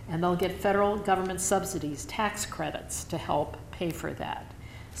exchanges. And they'll get federal government subsidies, tax credits to help pay for that.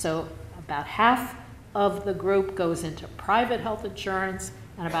 So about half of the group goes into private health insurance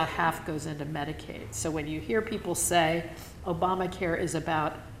and about half goes into Medicaid. So when you hear people say Obamacare is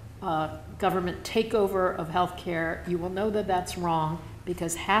about government takeover of health care, you will know that that's wrong,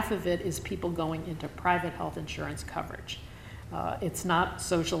 because half of it is people going into private health insurance coverage. It's not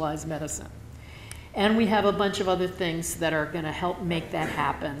socialized medicine. And we have a bunch of other things that are going to help make that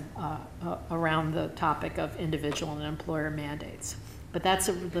happen around the topic of individual and employer mandates. But that's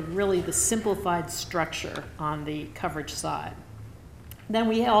really the simplified structure on the coverage side. Then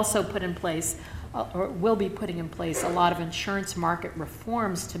we also put in place, or will be putting in place, a lot of insurance market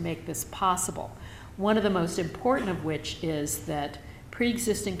reforms to make this possible. One of the most important of which is that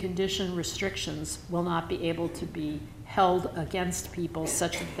pre-existing condition restrictions will not be able to be held against people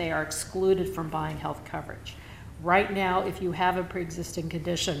such that they are excluded from buying health coverage. Right now, if you have a pre-existing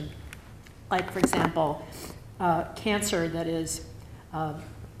condition, like for example, cancer that is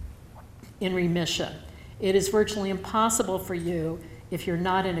in remission, it is virtually impossible for you, if you're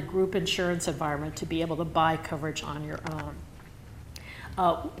not in a group insurance environment, to be able to buy coverage on your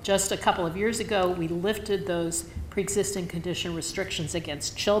own. Just a couple of years ago, we lifted those pre-existing condition restrictions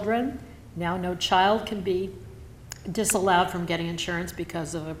against children. Now no child can be disallowed from getting insurance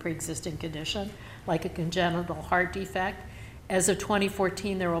because of a pre-existing condition, like a congenital heart defect. As of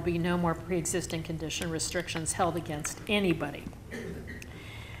 2014, there will be no more pre-existing condition restrictions held against anybody.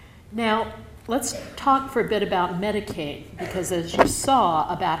 Now, let's talk for a bit about Medicaid, because as you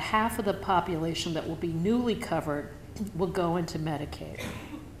saw, about half of the population that will be newly covered will go into Medicaid.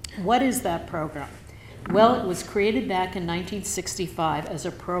 What is that program? Well, it was created back in 1965 as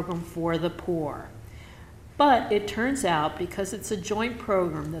a program for the poor. But it turns out, because it's a joint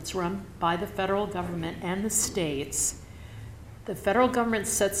program that's run by the federal government and the states, the federal government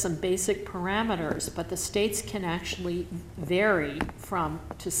sets some basic parameters, but the states can actually vary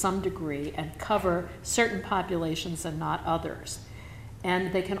to some degree and cover certain populations and not others.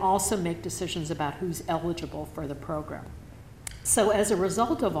 And they can also make decisions about who's eligible for the program. So as a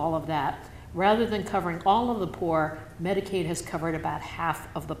result of all of that, rather than covering all of the poor, Medicaid has covered about half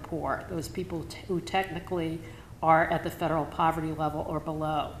of the poor, those people who technically are at the federal poverty level or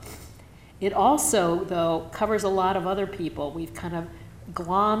below. It also, though, covers a lot of other people. We've kind of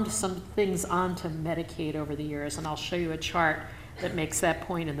glommed some things onto Medicaid over the years, and I'll show you a chart that makes that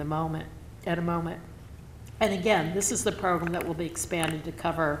point in a moment. And again, this is the program that will be expanded to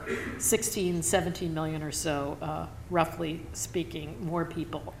cover 16, 17 million or so, roughly speaking, more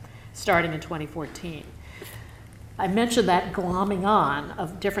people, starting in 2014. I mentioned that glomming on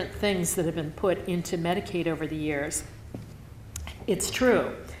of different things that have been put into Medicaid over the years. It's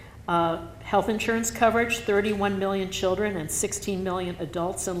true. Health insurance coverage, 31 million children and 16 million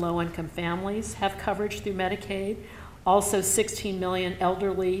adults in low-income families have coverage through Medicaid. Also, 16 million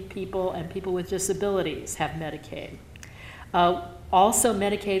elderly people and people with disabilities have Medicaid.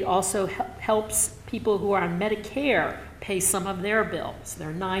 Medicaid also helps people who are on Medicare pay some of their bills. There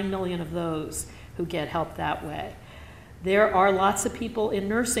are 9 million of those who get help that way. There are lots of people in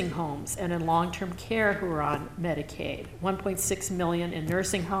nursing homes and in long-term care who are on Medicaid. 1.6 million in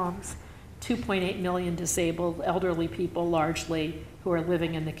nursing homes, 2.8 million disabled elderly people largely who are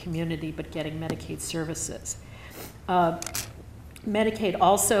living in the community but getting Medicaid services. Medicaid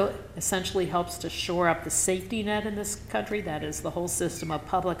also essentially helps to shore up the safety net in this country, that is the whole system of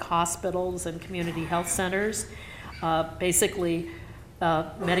public hospitals and community health centers. Basically,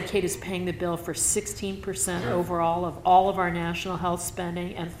 Medicaid is paying the bill for 16% overall of all of our national health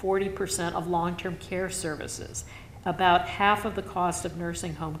spending and 40% of long-term care services. About half of the cost of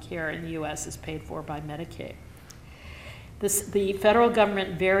nursing home care in the U.S. is paid for by Medicaid. The federal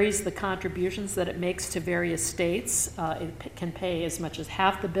government varies the contributions that it makes to various states. It can pay as much as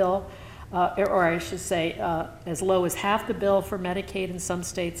half the bill, or I should say as low as half the bill for Medicaid in some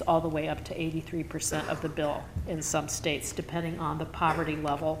states, all the way up to 83% of the bill in some states, depending on the poverty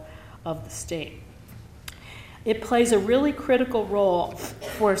level of the state. It plays a really critical role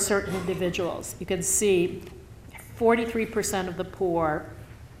for certain individuals. You can see 43% of the poor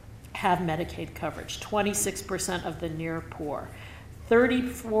have Medicaid coverage, 26% of the near poor.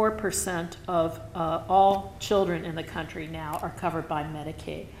 34% of all children in the country now are covered by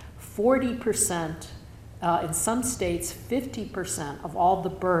Medicaid. 40%, in some states, 50% of all the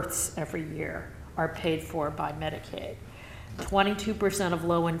births every year are paid for by Medicaid. 22% of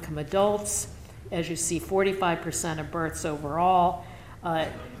low-income adults, as you see, 45% of births overall.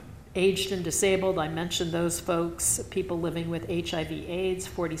 Aged and disabled, I mentioned those folks. People living with HIV/AIDS,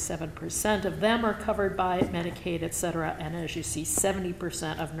 47% of them are covered by Medicaid, et cetera. And as you see,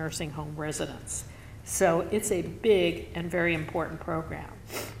 70% of nursing home residents. So it's a big and very important program.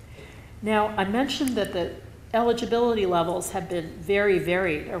 Now, I mentioned that the eligibility levels have been very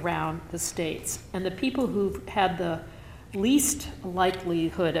varied around the states. And the people who've had the least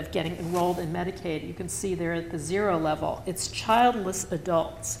likelihood of getting enrolled in Medicaid, you can see there at the 0 level, it's childless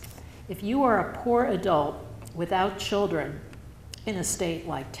adults. If you are a poor adult without children in a state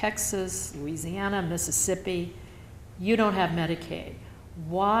like Texas, Louisiana, Mississippi, you don't have Medicaid.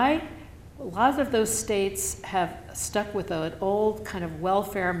 Why? A lot of those states have stuck with an old kind of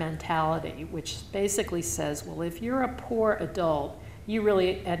welfare mentality, which basically says, well, if you're a poor adult,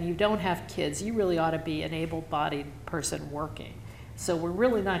 and you don't have kids, you really ought to be an able-bodied person working. So we're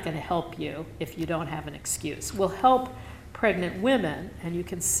really not going to help you if you don't have an excuse. We'll help pregnant women, and you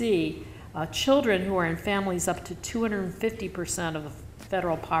can see children who are in families up to 250% of the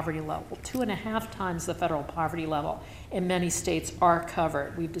federal poverty level, 2.5 times the federal poverty level in many states are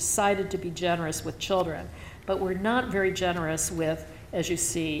covered. We've decided to be generous with children, but we're not very generous with, as you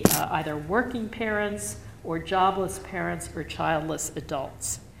see, either working parents or jobless parents or childless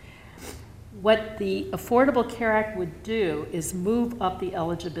adults. What the Affordable Care Act would do is move up the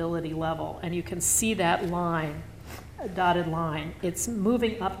eligibility level, and you can see that line, a dotted line. It's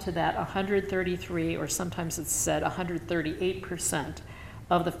moving up to that 133, or sometimes it's said 138%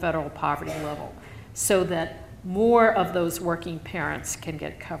 of the federal poverty level, so that more of those working parents can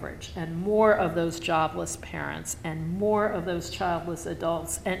get coverage, and more of those jobless parents, and more of those childless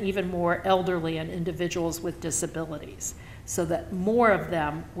adults, and even more elderly and individuals with disabilities, so that more of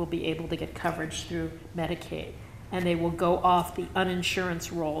them will be able to get coverage through Medicaid, and they will go off the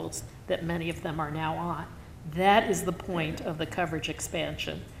uninsurance rolls that many of them are now on. That is the point of the coverage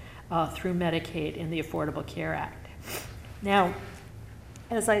expansion through Medicaid in the Affordable Care Act. Now,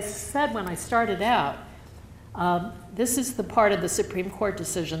 as I said when I started out, this is the part of the Supreme Court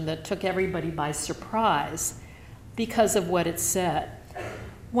decision that took everybody by surprise because of what it said.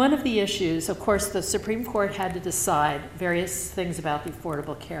 One of the issues, of course, the Supreme Court had to decide various things about the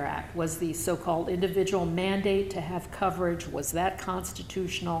Affordable Care Act. Was the so-called individual mandate to have coverage, was that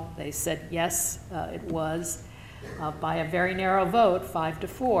constitutional? They said yes, it was, by a very narrow vote,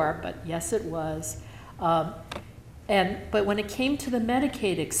 5-4, but yes, it was. But when it came to the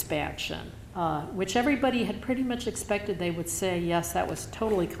Medicaid expansion, which everybody had pretty much expected they would say, yes, that was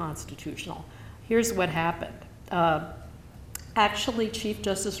totally constitutional. Here's what happened. Actually, Chief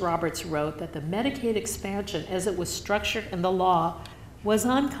Justice Roberts wrote that the Medicaid expansion, as it was structured in the law, was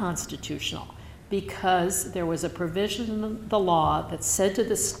unconstitutional because there was a provision in the law that said to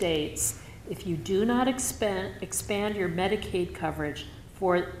the states, if you do not expand your Medicaid coverage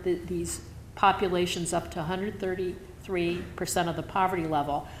for these populations up to 133% of the poverty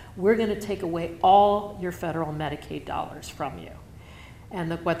level, we're going to take away all your federal Medicaid dollars from you.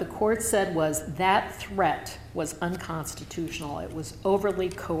 And what the court said was that threat was unconstitutional. It was overly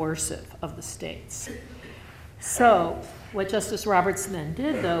coercive of the states. So what Justice Roberts then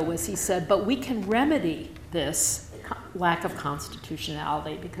did, though, was he said, but we can remedy this lack of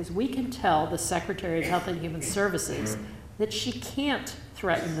constitutionality, because we can tell the Secretary of Health and Human Services that she can't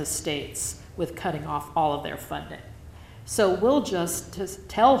threaten the states with cutting off all of their funding. So we'll just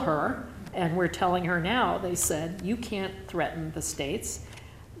tell her, and we're telling her now, they said, you can't threaten the states.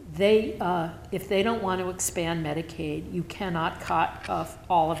 If they don't want to expand Medicaid, you cannot cut off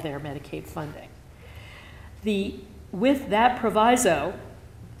all of their Medicaid funding. With that proviso,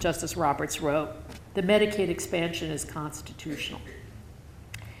 Justice Roberts wrote, the Medicaid expansion is constitutional.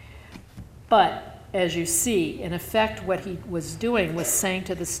 But as you see, in effect, what he was doing was saying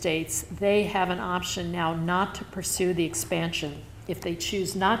to the states, they have an option now not to pursue the expansion if they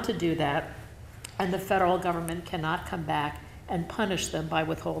choose not to do that, and the federal government cannot come back and punish them by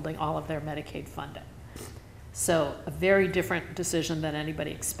withholding all of their Medicaid funding. So a very different decision than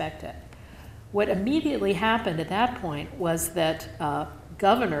anybody expected. What immediately happened at that point was that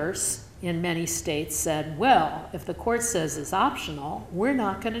governors in many states said, well, if the court says it's optional, we're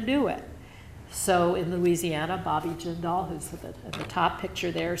not going to do it. So in Louisiana, Bobby Jindal, who's at the top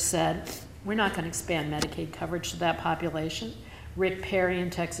picture there, said, we're not going to expand Medicaid coverage to that population. Rick Perry in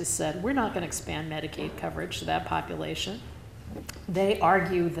Texas said, we're not going to expand Medicaid coverage to that population. They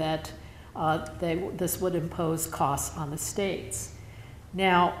argue that this would impose costs on the states.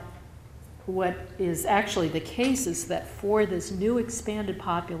 Now, what is actually the case is that for this new expanded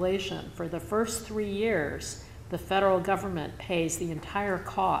population, for the first 3 years, the federal government pays the entire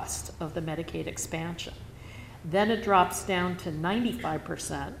cost of the Medicaid expansion. Then it drops down to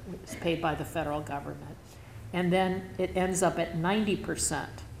 95%, which is paid by the federal government. And then it ends up at 90%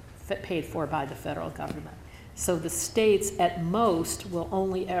 paid for by the federal government. So the states at most will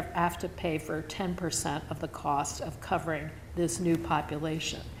only have to pay for 10% of the cost of covering this new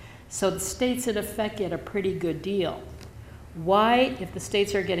population. So the states in effect get a pretty good deal. Why, if the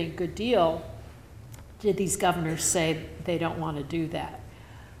states are getting a good deal, did these governors say they don't want to do that?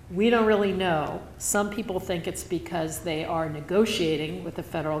 We don't really know. Some people think it's because they are negotiating with the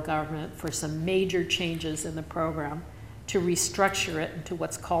federal government for some major changes in the program to restructure it into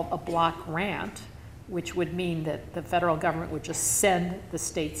what's called a block grant, which would mean that the federal government would just send the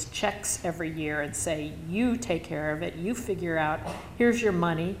states checks every year and say, you take care of it, you figure out, here's your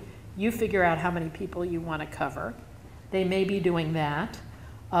money, you figure out how many people you want to cover. They may be doing that.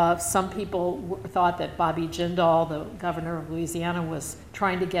 Some people thought that Bobby Jindal, the governor of Louisiana, was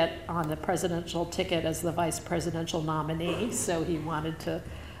trying to get on the presidential ticket as the vice presidential nominee, so he wanted to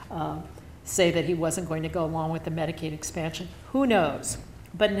say that he wasn't going to go along with the Medicaid expansion. Who knows?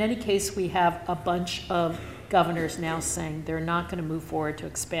 But in any case, we have a bunch of governors now saying they're not going to move forward to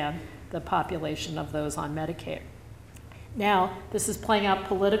expand the population of those on Medicaid. Now, this is playing out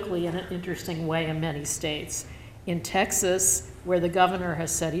politically in an interesting way in many states. In Texas, where the governor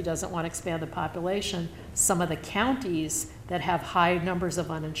has said he doesn't want to expand the population, some of the counties that have high numbers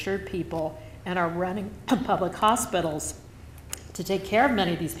of uninsured people and are running public hospitals to take care of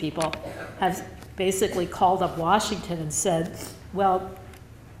many of these people have basically called up Washington and said, well,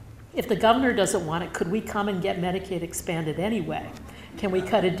 if the governor doesn't want it, could we come and get Medicaid expanded anyway? Can we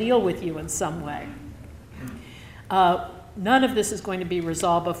cut a deal with you in some way? None of this is going to be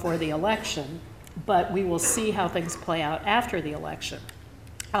resolved before the election, but we will see how things play out after the election,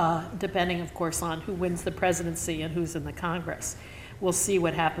 depending, of course, on who wins the presidency and who's in the Congress. We'll see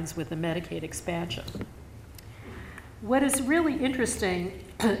what happens with the Medicaid expansion. What is really interesting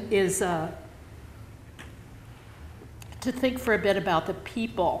is to think for a bit about the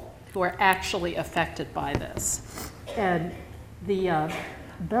people who are actually affected by this. And the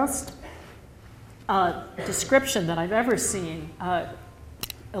best description that I've ever seen,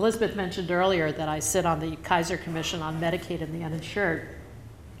 Elizabeth mentioned earlier that I sit on the Kaiser Commission on Medicaid and the Uninsured,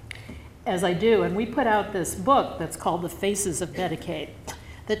 as I do, and we put out this book that's called The Faces of Medicaid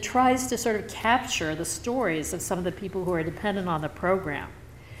that tries to sort of capture the stories of some of the people who are dependent on the program.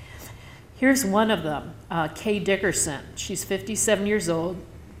 Here's one of them, Kay Dickerson. She's 57 years old.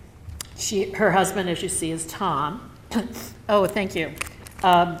 Her husband, as you see, is Tom. Oh, thank you.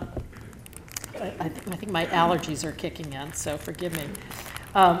 I think my allergies are kicking in, so forgive me.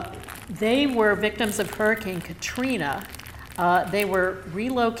 They were victims of Hurricane Katrina. They were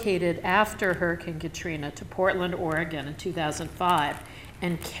relocated after Hurricane Katrina to Portland, Oregon in 2005.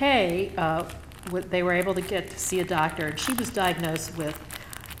 And Kay, they were able to get to see a doctor, and she was diagnosed with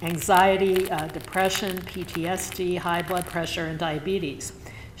anxiety, depression, PTSD, high blood pressure, and diabetes.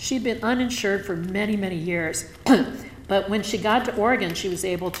 She'd been uninsured for many, many years. But when she got to Oregon, she was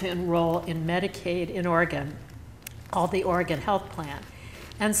able to enroll in Medicaid in Oregon, called the Oregon Health Plan.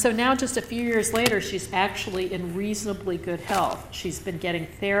 And so now, just a few years later, she's actually in reasonably good health. She's been getting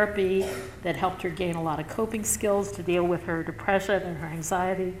therapy that helped her gain a lot of coping skills to deal with her depression and her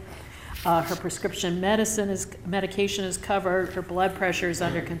anxiety. Her prescription medication is covered, her blood pressure is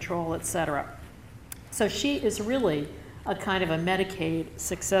under control, et cetera. So she is really a kind of a Medicaid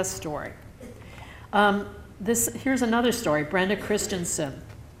success story. Here's another story. Brenda Christensen,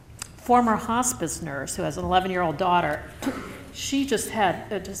 former hospice nurse who has an 11-year-old daughter. She just had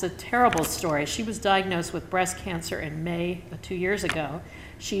a terrible story. She was diagnosed with breast cancer in May 2 years ago.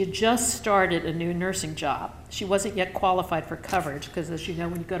 She had just started a new nursing job. She wasn't yet qualified for coverage because, as you know,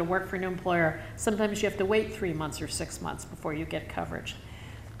 when you go to work for a new employer, sometimes you have to wait 3 months or 6 months before you get coverage.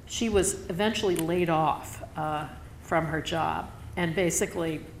 She was eventually laid off from her job and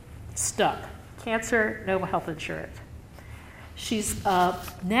basically stuck. Cancer, no health insurance. She's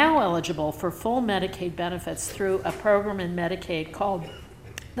now eligible for full Medicaid benefits through a program in Medicaid called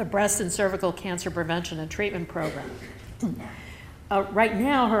the Breast and Cervical Cancer Prevention and Treatment Program. Right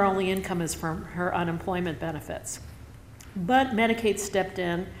now, her only income is from her unemployment benefits. But Medicaid stepped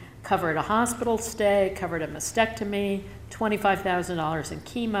in, covered a hospital stay, covered a mastectomy, $25,000 in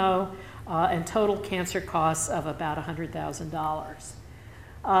chemo, and total cancer costs of about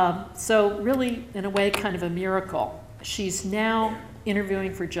 $100,000. So really, in a way, kind of a miracle. She's now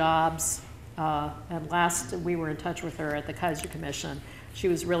interviewing for jobs, and last we were in touch with her at the Kaiser Commission. She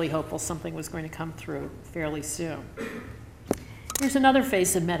was really hopeful something was going to come through fairly soon. Here's another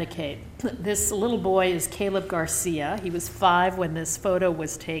face of Medicaid. This little boy is Caleb Garcia. He was 5 when this photo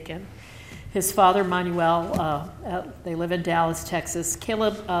was taken. His father, Manuel, they live in Dallas, Texas.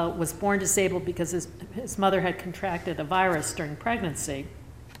 Caleb was born disabled because his mother had contracted a virus during pregnancy.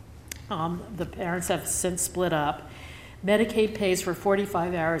 The parents have since split up. Medicaid pays for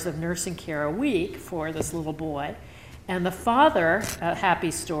 45 hours of nursing care a week for this little boy. And the father, a happy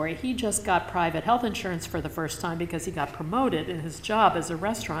story, he just got private health insurance for the first time because he got promoted in his job as a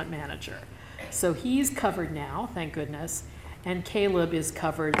restaurant manager. So he's covered now, thank goodness, and Caleb is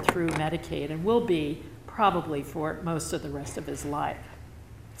covered through Medicaid and will be probably for most of the rest of his life.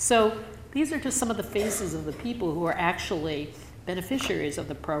 So these are just some of the faces of the people who are actually beneficiaries of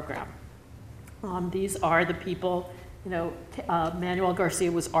the program. These are the people, Manuel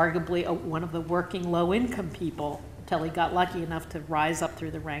Garcia was arguably one of the working low-income people until he got lucky enough to rise up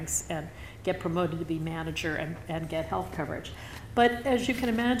through the ranks and get promoted to be manager and get health coverage. But as you can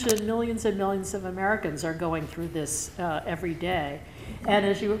imagine, millions and millions of Americans are going through this every day. And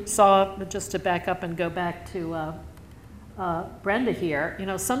as you saw, just to back up and go back to Brenda here,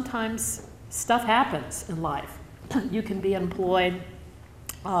 sometimes stuff happens in life. You can be employed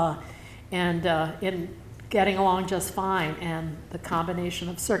and in getting along just fine, and the combination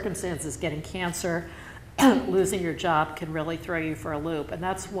of circumstances, getting cancer, losing your job, can really throw you for a loop. And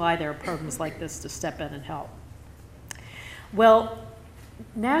that's why there are programs like this to step in and help. Well,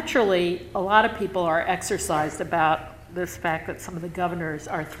 naturally, a lot of people are exercised about this fact that some of the governors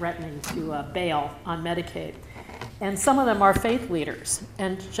are threatening to bail on Medicaid. And some of them are faith leaders.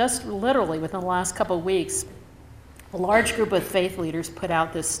 And just literally within the last couple of weeks, a large group of faith leaders put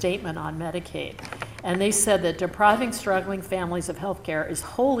out this statement on Medicaid. And they said that depriving struggling families of health care is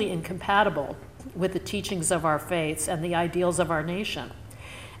wholly incompatible with the teachings of our faiths and the ideals of our nation.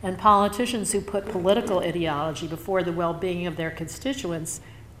 And politicians who put political ideology before the well-being of their constituents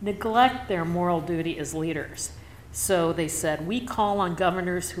neglect their moral duty as leaders. So they said, we call on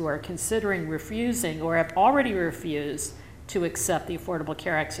governors who are considering refusing or have already refused to accept the Affordable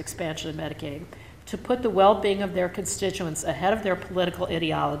Care Act's expansion of Medicaid to put the well-being of their constituents ahead of their political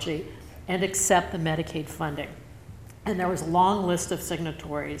ideology and accept the Medicaid funding. And there was a long list of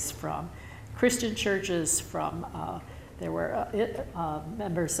signatories from Christian churches, from there were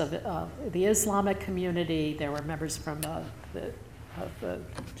members of the Islamic community, there were members from the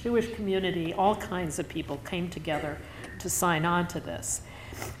Jewish community, all kinds of people came together to sign on to this.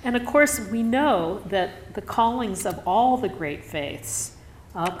 And of course, we know that the callings of all the great faiths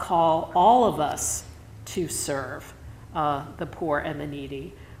call all of us to serve the poor and the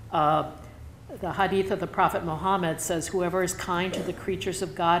needy. The hadith of the Prophet Muhammad says, whoever is kind to the creatures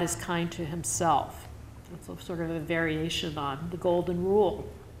of God is kind to himself. It's a sort of a variation on the golden rule.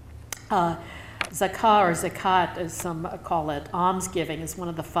 Zakah or zakat, as some call it, almsgiving, is one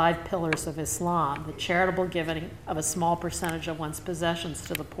of the 5 pillars of Islam, the charitable giving of a small percentage of one's possessions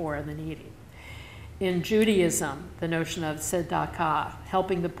to the poor and the needy. In Judaism, the notion of tzedakah,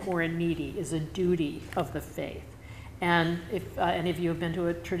 helping the poor and needy, is a duty of the faith. And if any of you have been to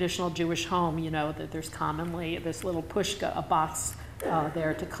a traditional Jewish home, you know that there's commonly this little pushka, a box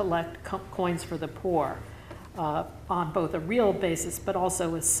there to collect coins for the poor. on both a real basis, but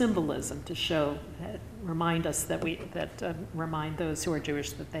also a symbolism to show, remind us that remind those who are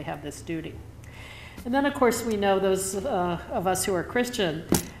Jewish that they have this duty. And then, of course, we know those of us who are Christian.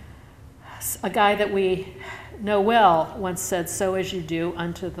 A guy that we know well once said, "So as you do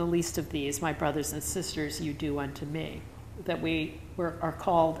unto the least of these, my brothers and sisters, you do unto me." That we are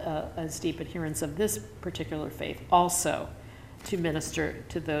called, as deep adherents of this particular faith, also to minister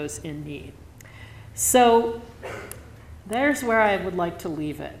to those in need. So there's where I would like to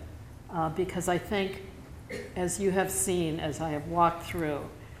leave it, because I think, as you have seen, as I have walked through,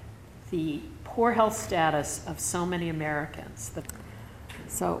 the poor health status of so many Americans.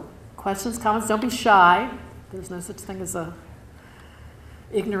 So questions, comments, don't be shy. There's no such thing as a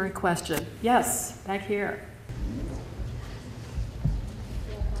ignorant question. Yes, back here.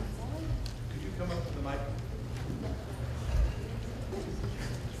 Could you come up to the mic?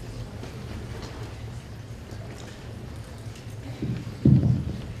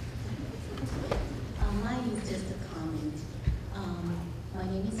 Mine is just a comment. My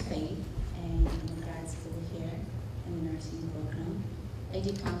name is Faith, and I'm in grad school here in the nursing program. I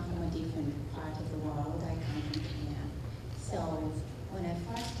do come from a different part of the world. I come from Kenya. So when I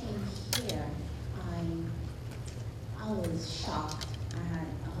first came here, I was shocked. I had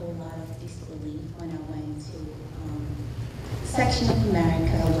a whole lot of disbelief when I went to a section of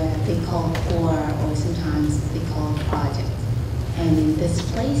America where they call poor, or sometimes they call project. And this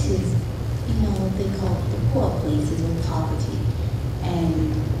place is, they call the poor places with poverty.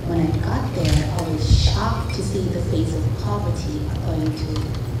 And when I got there, I was shocked to see the face of poverty according to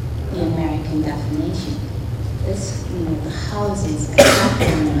the American definition. The houses are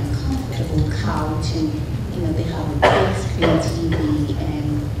on a comfortable couch, and they have a big screen TV, and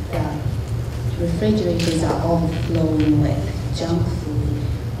the refrigerators are overflowing with junk food.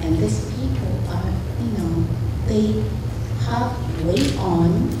 And these people are, they have way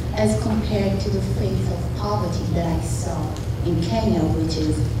on as compared to the face of poverty that I saw in Kenya, which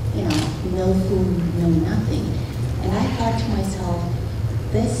is, no food, no nothing. And I thought to myself,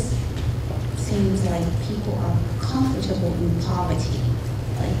 this seems like people are comfortable in poverty.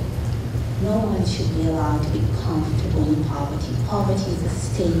 Like, no one should be allowed to be comfortable in poverty. Poverty is a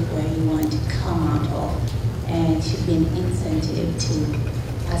state where you want to come out of, and it should be an incentive to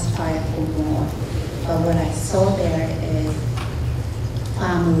aspire for more. But what I saw there is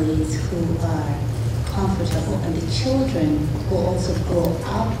families who are comfortable, and the children who also grow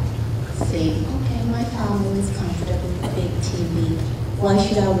up saying, okay, my family is comfortable with a big TV, why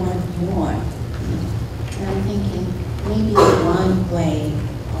should I want more? And I'm thinking, maybe one way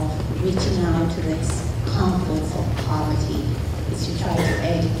of reaching out to this comforts of poverty is to try to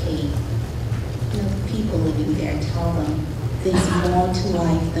educate people living there, tell them there's more to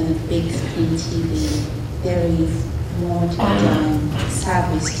life than a big screen TV. There is more to be done,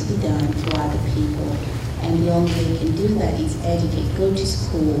 service to be done to other people. And the only way you can do that is educate, go to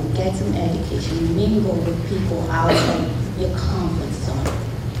school, get some education, mingle with people outside your comfort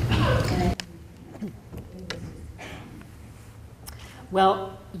zone.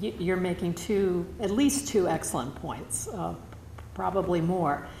 Well, you're making at least two excellent points, probably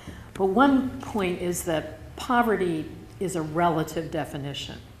more. But one point is that poverty is a relative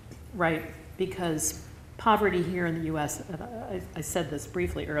definition, right? Because poverty here in the U.S., I said this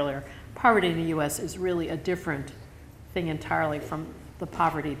briefly earlier, poverty in the U.S. is really a different thing entirely from the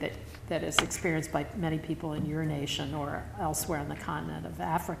poverty that is experienced by many people in your nation or elsewhere on the continent of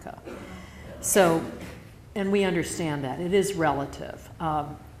Africa. So, and we understand that. It is relative.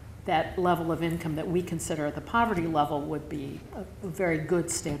 That level of income that we consider at the poverty level would be a very good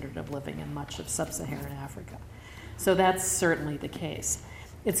standard of living in much of sub-Saharan Africa. So that's certainly the case.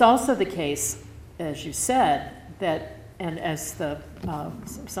 It's also the case, as you said, that, and as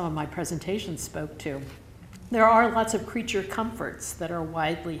some of my presentations spoke to, there are lots of creature comforts that are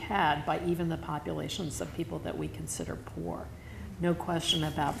widely had by even the populations of people that we consider poor. No question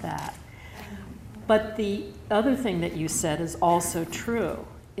about that. But the other thing that you said is also true.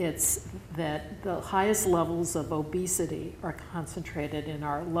 It's that the highest levels of obesity are concentrated in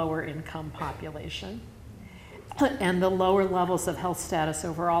our lower income population. And the lower levels of health status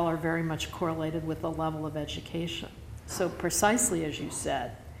overall are very much correlated with the level of education. So precisely as you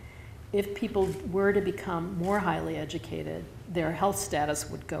said, if people were to become more highly educated, their health status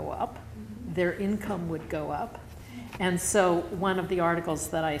would go up, their income would go up. And so one of the articles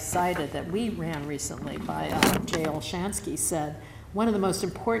that I cited that we ran recently by Jay Olshansky said, one of the most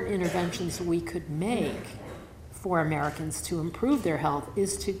important interventions we could make for Americans to improve their health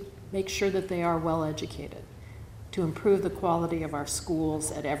is to make sure that they are well educated, to improve the quality of our schools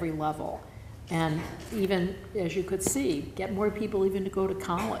at every level, And even, as you could see, get more people even to go to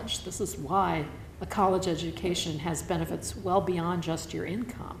college. This is why a college education has benefits well beyond just your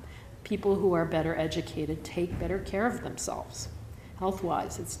income. People who are better educated take better care of themselves.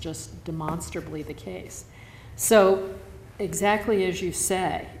 Health-wise, it's just demonstrably the case. So exactly as you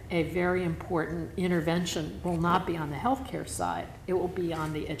say, a very important intervention will not be on the healthcare side, it will be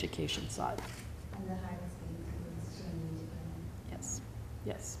on the education side. And the hardest thing is change. Yes,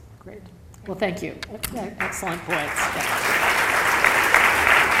 yes, great. Well, thank you. Excellent points. Yeah.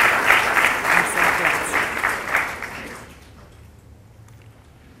 Excellent points.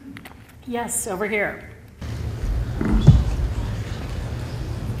 Yes, over here.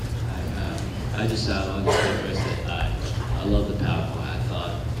 I just wanted to say first that I love the PowerPoint. I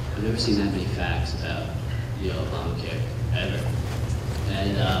thought I've never seen that many facts about Obamacare ever.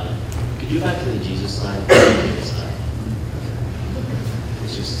 And could you go back to the Jesus slide?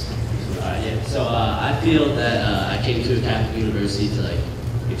 It's just yeah. So I feel that I came to a Catholic university to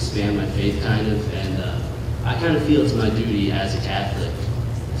expand my faith kind of, and I kind of feel it's my duty as a Catholic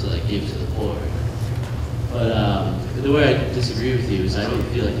to give to the poor. But the way I disagree with you is I don't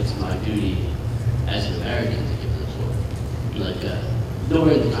feel like it's my duty as an American to give to the poor.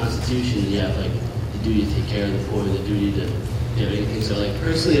 Nowhere in the Constitution you have the duty to take care of the poor, the duty to do anything. So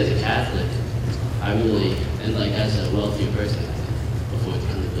personally as a Catholic, I really, and as a wealthier person, before it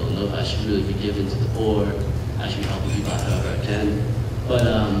comes to Villanova, I should really be giving to the poor. I should be helping people out however I can.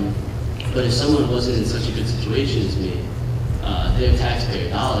 But if someone wasn't in such a good situation as me, their taxpayer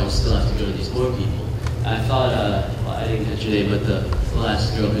dollars still have to go to these poor people. I thought, well, I didn't catch your name, but the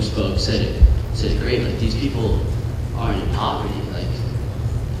last girl who spoke said it great. These people aren't in poverty.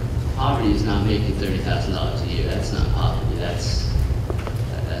 Poverty is not making $30,000 a year. That's not poverty. That's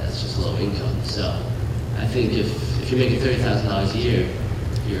just low income. So I think if you're making $30,000 a year,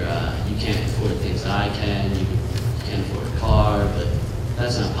 you can't afford things that I can. You can't afford a car, but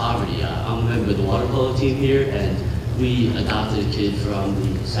that's not poverty. I'm a member of the water polo team here, and we adopted a kid from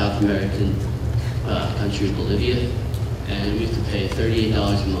the South American country of Bolivia, and we have to pay $38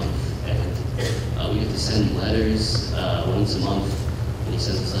 a month, and we have to send letters once a month, and he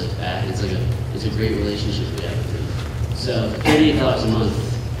sends us letters back. It's a great relationship we have with him. So $38 a month,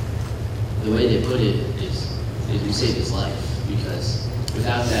 the way they put it is we saved his life, because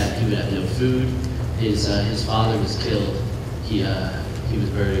without that he would have no food. His father was killed. He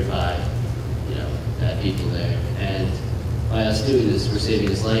was murdered by bad people there, and by us doing this, we're saving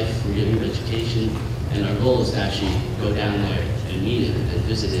his life, we're giving him education, and our goal is to actually go down there and meet him and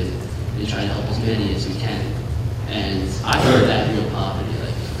visit him and try to help as many as we can. And I heard that real poverty.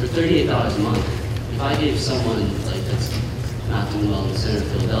 For $38 a month, if I gave someone that's not doing well in the center of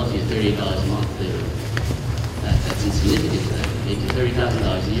Philadelphia $38 a month, that's insignificant to them. Making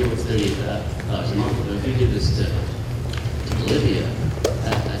 $30,000 a year, what's $38 a month? But if you give this to Bolivia,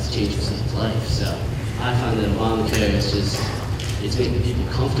 that's changing someone's life. So I find that Obamacare it's making people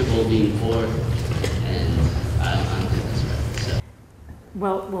comfortable being poor, and I don't think that's right. So.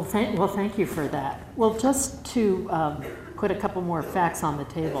 Well, thank you for that. Well, just to put a couple more facts on the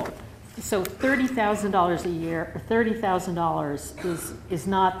table. So $30,000 a year, or $30,000 is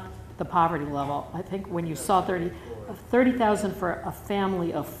not the poverty level. I think when you saw $30,000 for a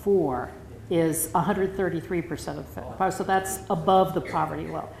family of four is 133% of the poverty. So that's above the poverty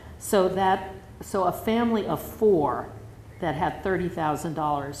level. So a family of four that had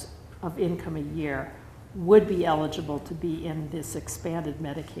 $30,000 of income a year would be eligible to be in this expanded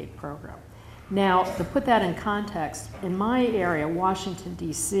Medicaid program. Now, to put that in context, in my area, Washington,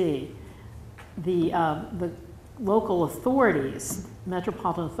 D.C., the local authorities,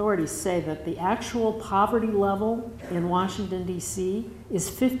 metropolitan authorities, say that the actual poverty level in Washington, D.C. is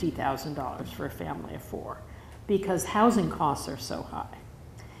 $50,000 for a family of four because housing costs are so high.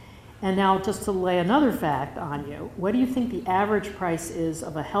 And now, just to lay another fact on you, what do you think the average price is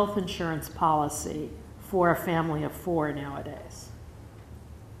of a health insurance policy for a family of four nowadays?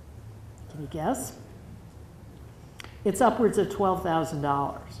 Can you guess? It's upwards of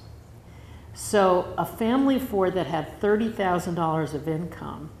 $12,000. So a family of four that had $30,000 of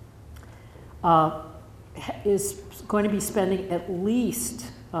income is going to be spending at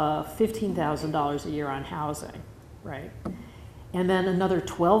least $15,000 a year on housing, right? And then another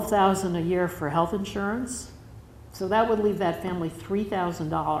 $12,000 a year for health insurance. So that would leave that family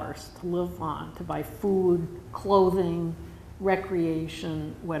 $3,000 to live on, to buy food, clothing,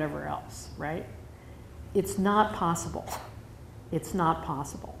 recreation, whatever else, right? It's not possible. It's not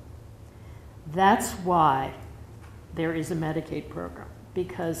possible. That's why there is a Medicaid program,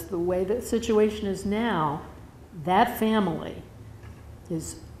 because the way the situation is now, that family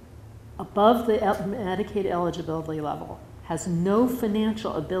is above the Medicaid eligibility level has no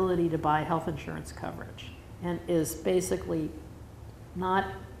financial ability to buy health insurance coverage and is basically not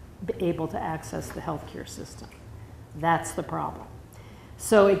able to access the healthcare system. That's the problem.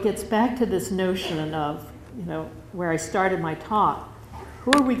 So it gets back to this notion of, where I started my talk,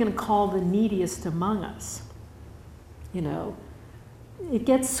 who are we going to call the neediest among us? It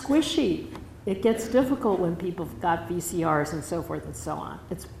gets squishy. It gets difficult when people have got VCRs and so forth and so on.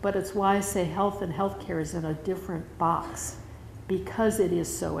 But it's why I say health and healthcare is in a different box, because it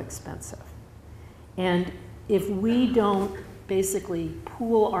is so expensive. And if we don't basically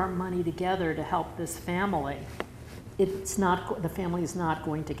pool our money together to help this family, the family is not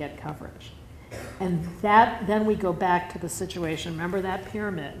going to get coverage. And then we go back to the situation, remember that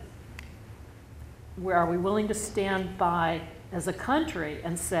pyramid? Where are we willing to stand by as a country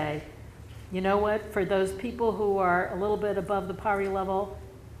and say, you know what, for those people who are a little bit above the poverty level,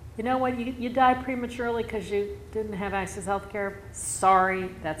 you know what, you die prematurely because you didn't have access to health care? Sorry,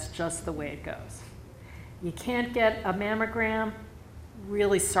 that's just the way it goes. You can't get a mammogram?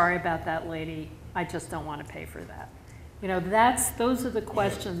 Really sorry about that, lady. I just don't want to pay for that. Those are the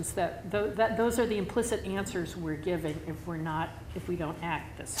questions those are the implicit answers we're giving if we don't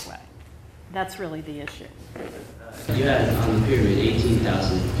act this way. That's really the issue. You had on the pyramid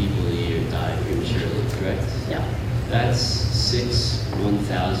 18,000 people a year die prematurely, correct? Yeah. That's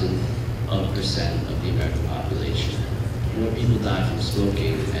 1,000% of the American population. More people die from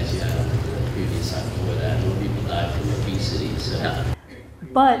smoking, as you had on the previous slide before that. More people die from obesity. So. Yeah.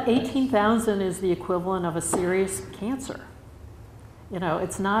 But 18,000 is the equivalent of a serious cancer.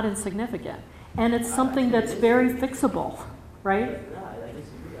 It's not insignificant. And it's something that's very fixable, right? I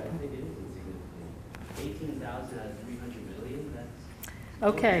disagree. I think it is insignificant. 18,000 out of 300 million, that's...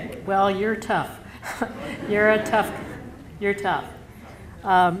 Okay, well, you're tough. You're tough.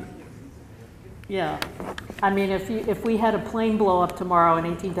 Yeah. I mean, if we had a plane blow up tomorrow and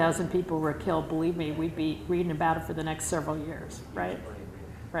 18,000 people were killed, believe me, we'd be reading about it for the next several years, right?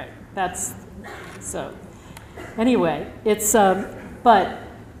 Right. That's so. Anyway, it's but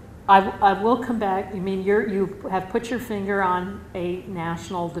I will come back. I mean, you have put your finger on a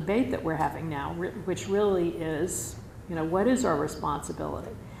national debate that we're having now, which really is, what is our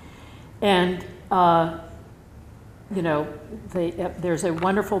responsibility? And there's a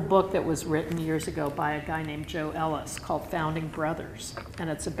wonderful book that was written years ago by a guy named Joe Ellis called Founding Brothers, and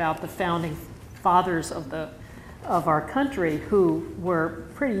it's about the founding fathers of our country who were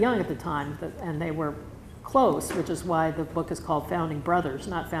pretty young at the time, and they were close, which is why the book is called Founding Brothers,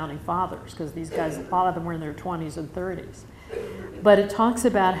 not Founding Fathers, because these guys, a lot of them were in their 20s and 30s. But it talks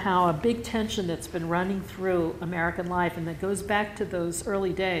about how a big tension that's been running through American life, and that goes back to those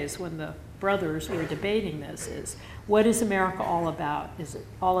early days when the brothers were debating this, is what is America all about? Is it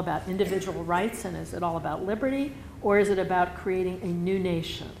all about individual rights, and is it all about liberty, or is it about creating a new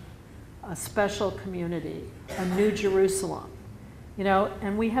nation, a special community, a new Jerusalem?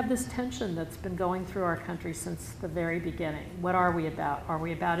 And we have this tension that's been going through our country since the very beginning. What are we about? Are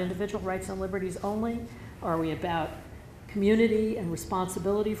we about individual rights and liberties only? Or are we about community and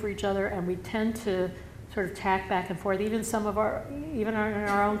responsibility for each other? And we tend to sort of tack back and forth. Even in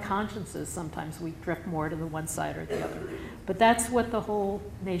our own consciences, sometimes we drift more to the one side or the other. But that's what the whole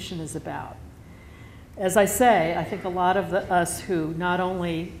nation is about. As I say, I think a lot of us who not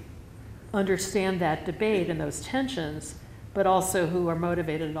only understand that debate and those tensions, but also who are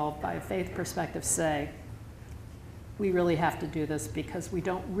motivated at all by a faith perspective, say, we really have to do this because we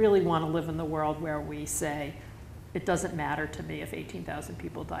don't really want to live in the world where we say, it doesn't matter to me if 18,000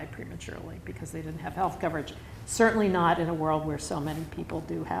 people die prematurely because they didn't have health coverage. Certainly not in a world where so many people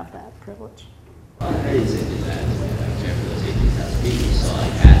do have that privilege. Well, I didn't say that I care for those 18,000 people. So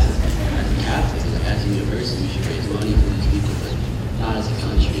as a Catholic, as a university, we should raise money for these people, but not as a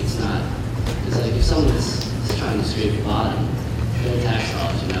country. It's like if someone's trying to scrape the bottom, their tax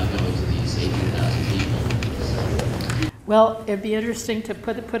dollars are now going to these 18,000 people. Well, it'd be interesting to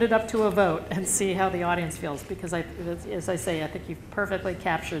put it up to a vote and see how the audience feels, because as I say, I think you've perfectly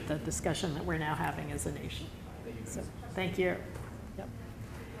captured the discussion that we're now having as a nation. So, thank you. Yep.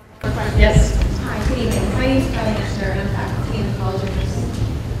 Yes. Hi, good evening. My name is Kelly Nixner, and I'm faculty in the College of Nursing.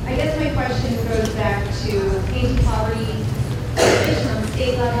 I guess my question goes back to anti-poverty legislation on the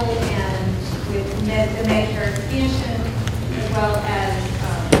state level and with the Medicare expansion, as well as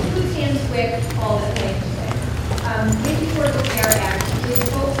food stamps, WIC, all that things. With the Affordable Care Act, did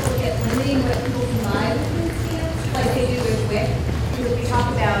folks look at limiting what people can buy with food stamps, like they do with WIC? Because we talk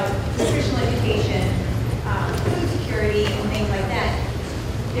about nutritional education, food security, and things like that.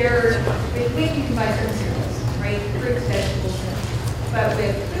 With WIC, you can buy certain cereals, right? Fruits, vegetables. But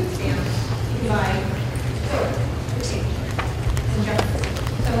with get food stamps, you can buy soda, potato chips, and junk food.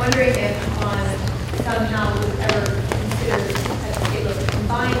 So I'm wondering if somehow was ever considered at the state level to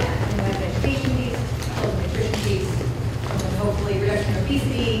combine that, and like education piece, the nutrition piece, and hopefully reduction of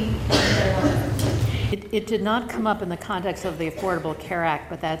obesity, It did not come up in the context of the Affordable Care Act,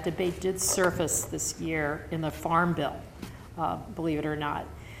 but that debate did surface this year in the Farm Bill, believe it or not.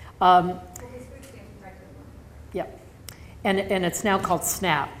 Yep. And it's now called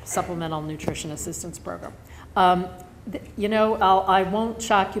SNAP, Supplemental Nutrition Assistance Program. You know, I won't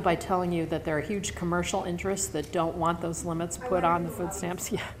shock you by telling you that there are huge commercial interests that don't want those limits put on the food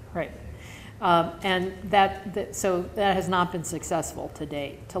stamps. Yeah, right. And so that has not been successful to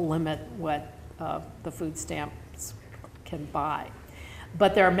date, to limit what the food stamps can buy.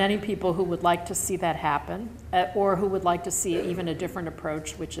 But there are many people who would like to see that happen, or who would like to see even a different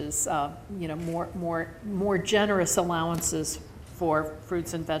approach, which is you know, more generous allowances for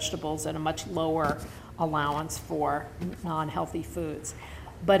fruits and vegetables and a much lower allowance for non-healthy foods.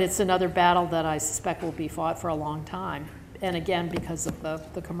 But it's another battle that I suspect will be fought for a long time, and again because of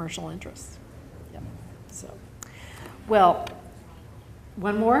the commercial interests. Yep. So, well,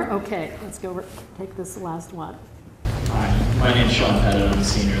 one more? Okay, let's go take this last one. Hi, my name is Sean Pettit. I'm a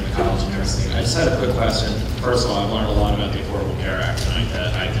senior at the College of Nursing. I just had a quick question. First of all, I've learned a lot about the Affordable Care Act tonight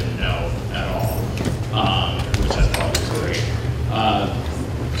that I didn't know at all, which I thought was great.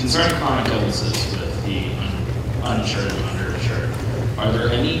 Concerning chronic illnesses with the uninsured and underinsured, are there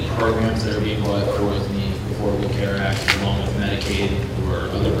any programs that are being brought forth in the Affordable Care Act, along with Medicaid or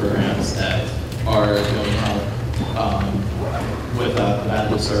other programs that are going to help with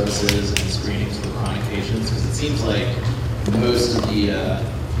preventative services and screenings for chronic patients? Because it seems like most of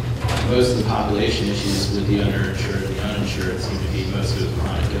the population issues with the underinsured and the uninsured seem to be mostly with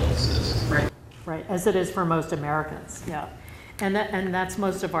chronic illnesses. Right, right, as it is for most Americans, yeah. And that's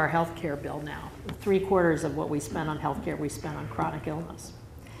most of our health care bill now. 3/4 of what we spend on health care, we spend on chronic illness.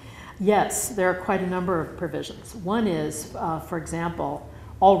 Yes, there are quite a number of provisions. One is, for example,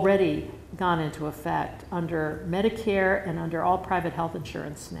 already gone into effect under Medicare and under all private health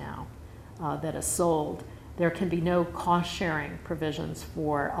insurance now that is sold. There can be no cost-sharing provisions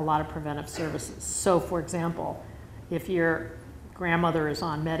for a lot of preventive services. So, for example, if your grandmother is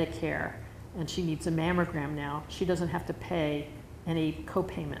on Medicare and she needs a mammogram now, she doesn't have to pay any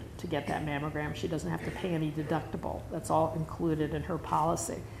co-payment to get that mammogram. She doesn't have to pay any deductible. That's all included in her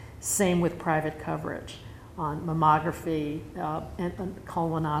policy. Same with private coverage on mammography and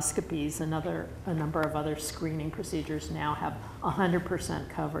colonoscopies and a number of other screening procedures now have 100%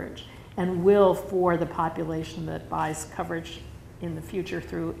 coverage, and will for the population that buys coverage in the future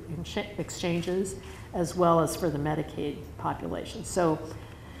through exchanges, as well as for the Medicaid population. So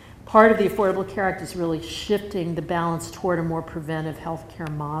part of the Affordable Care Act is really shifting the balance toward a more preventive healthcare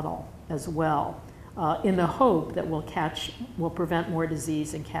model as well, in the hope that we'll prevent more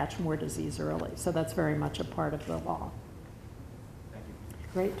disease and catch more disease early. So that's very much a part of the law. Thank you.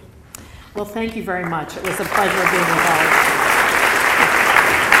 Great. Well, thank you very much. It was a pleasure being with all of you.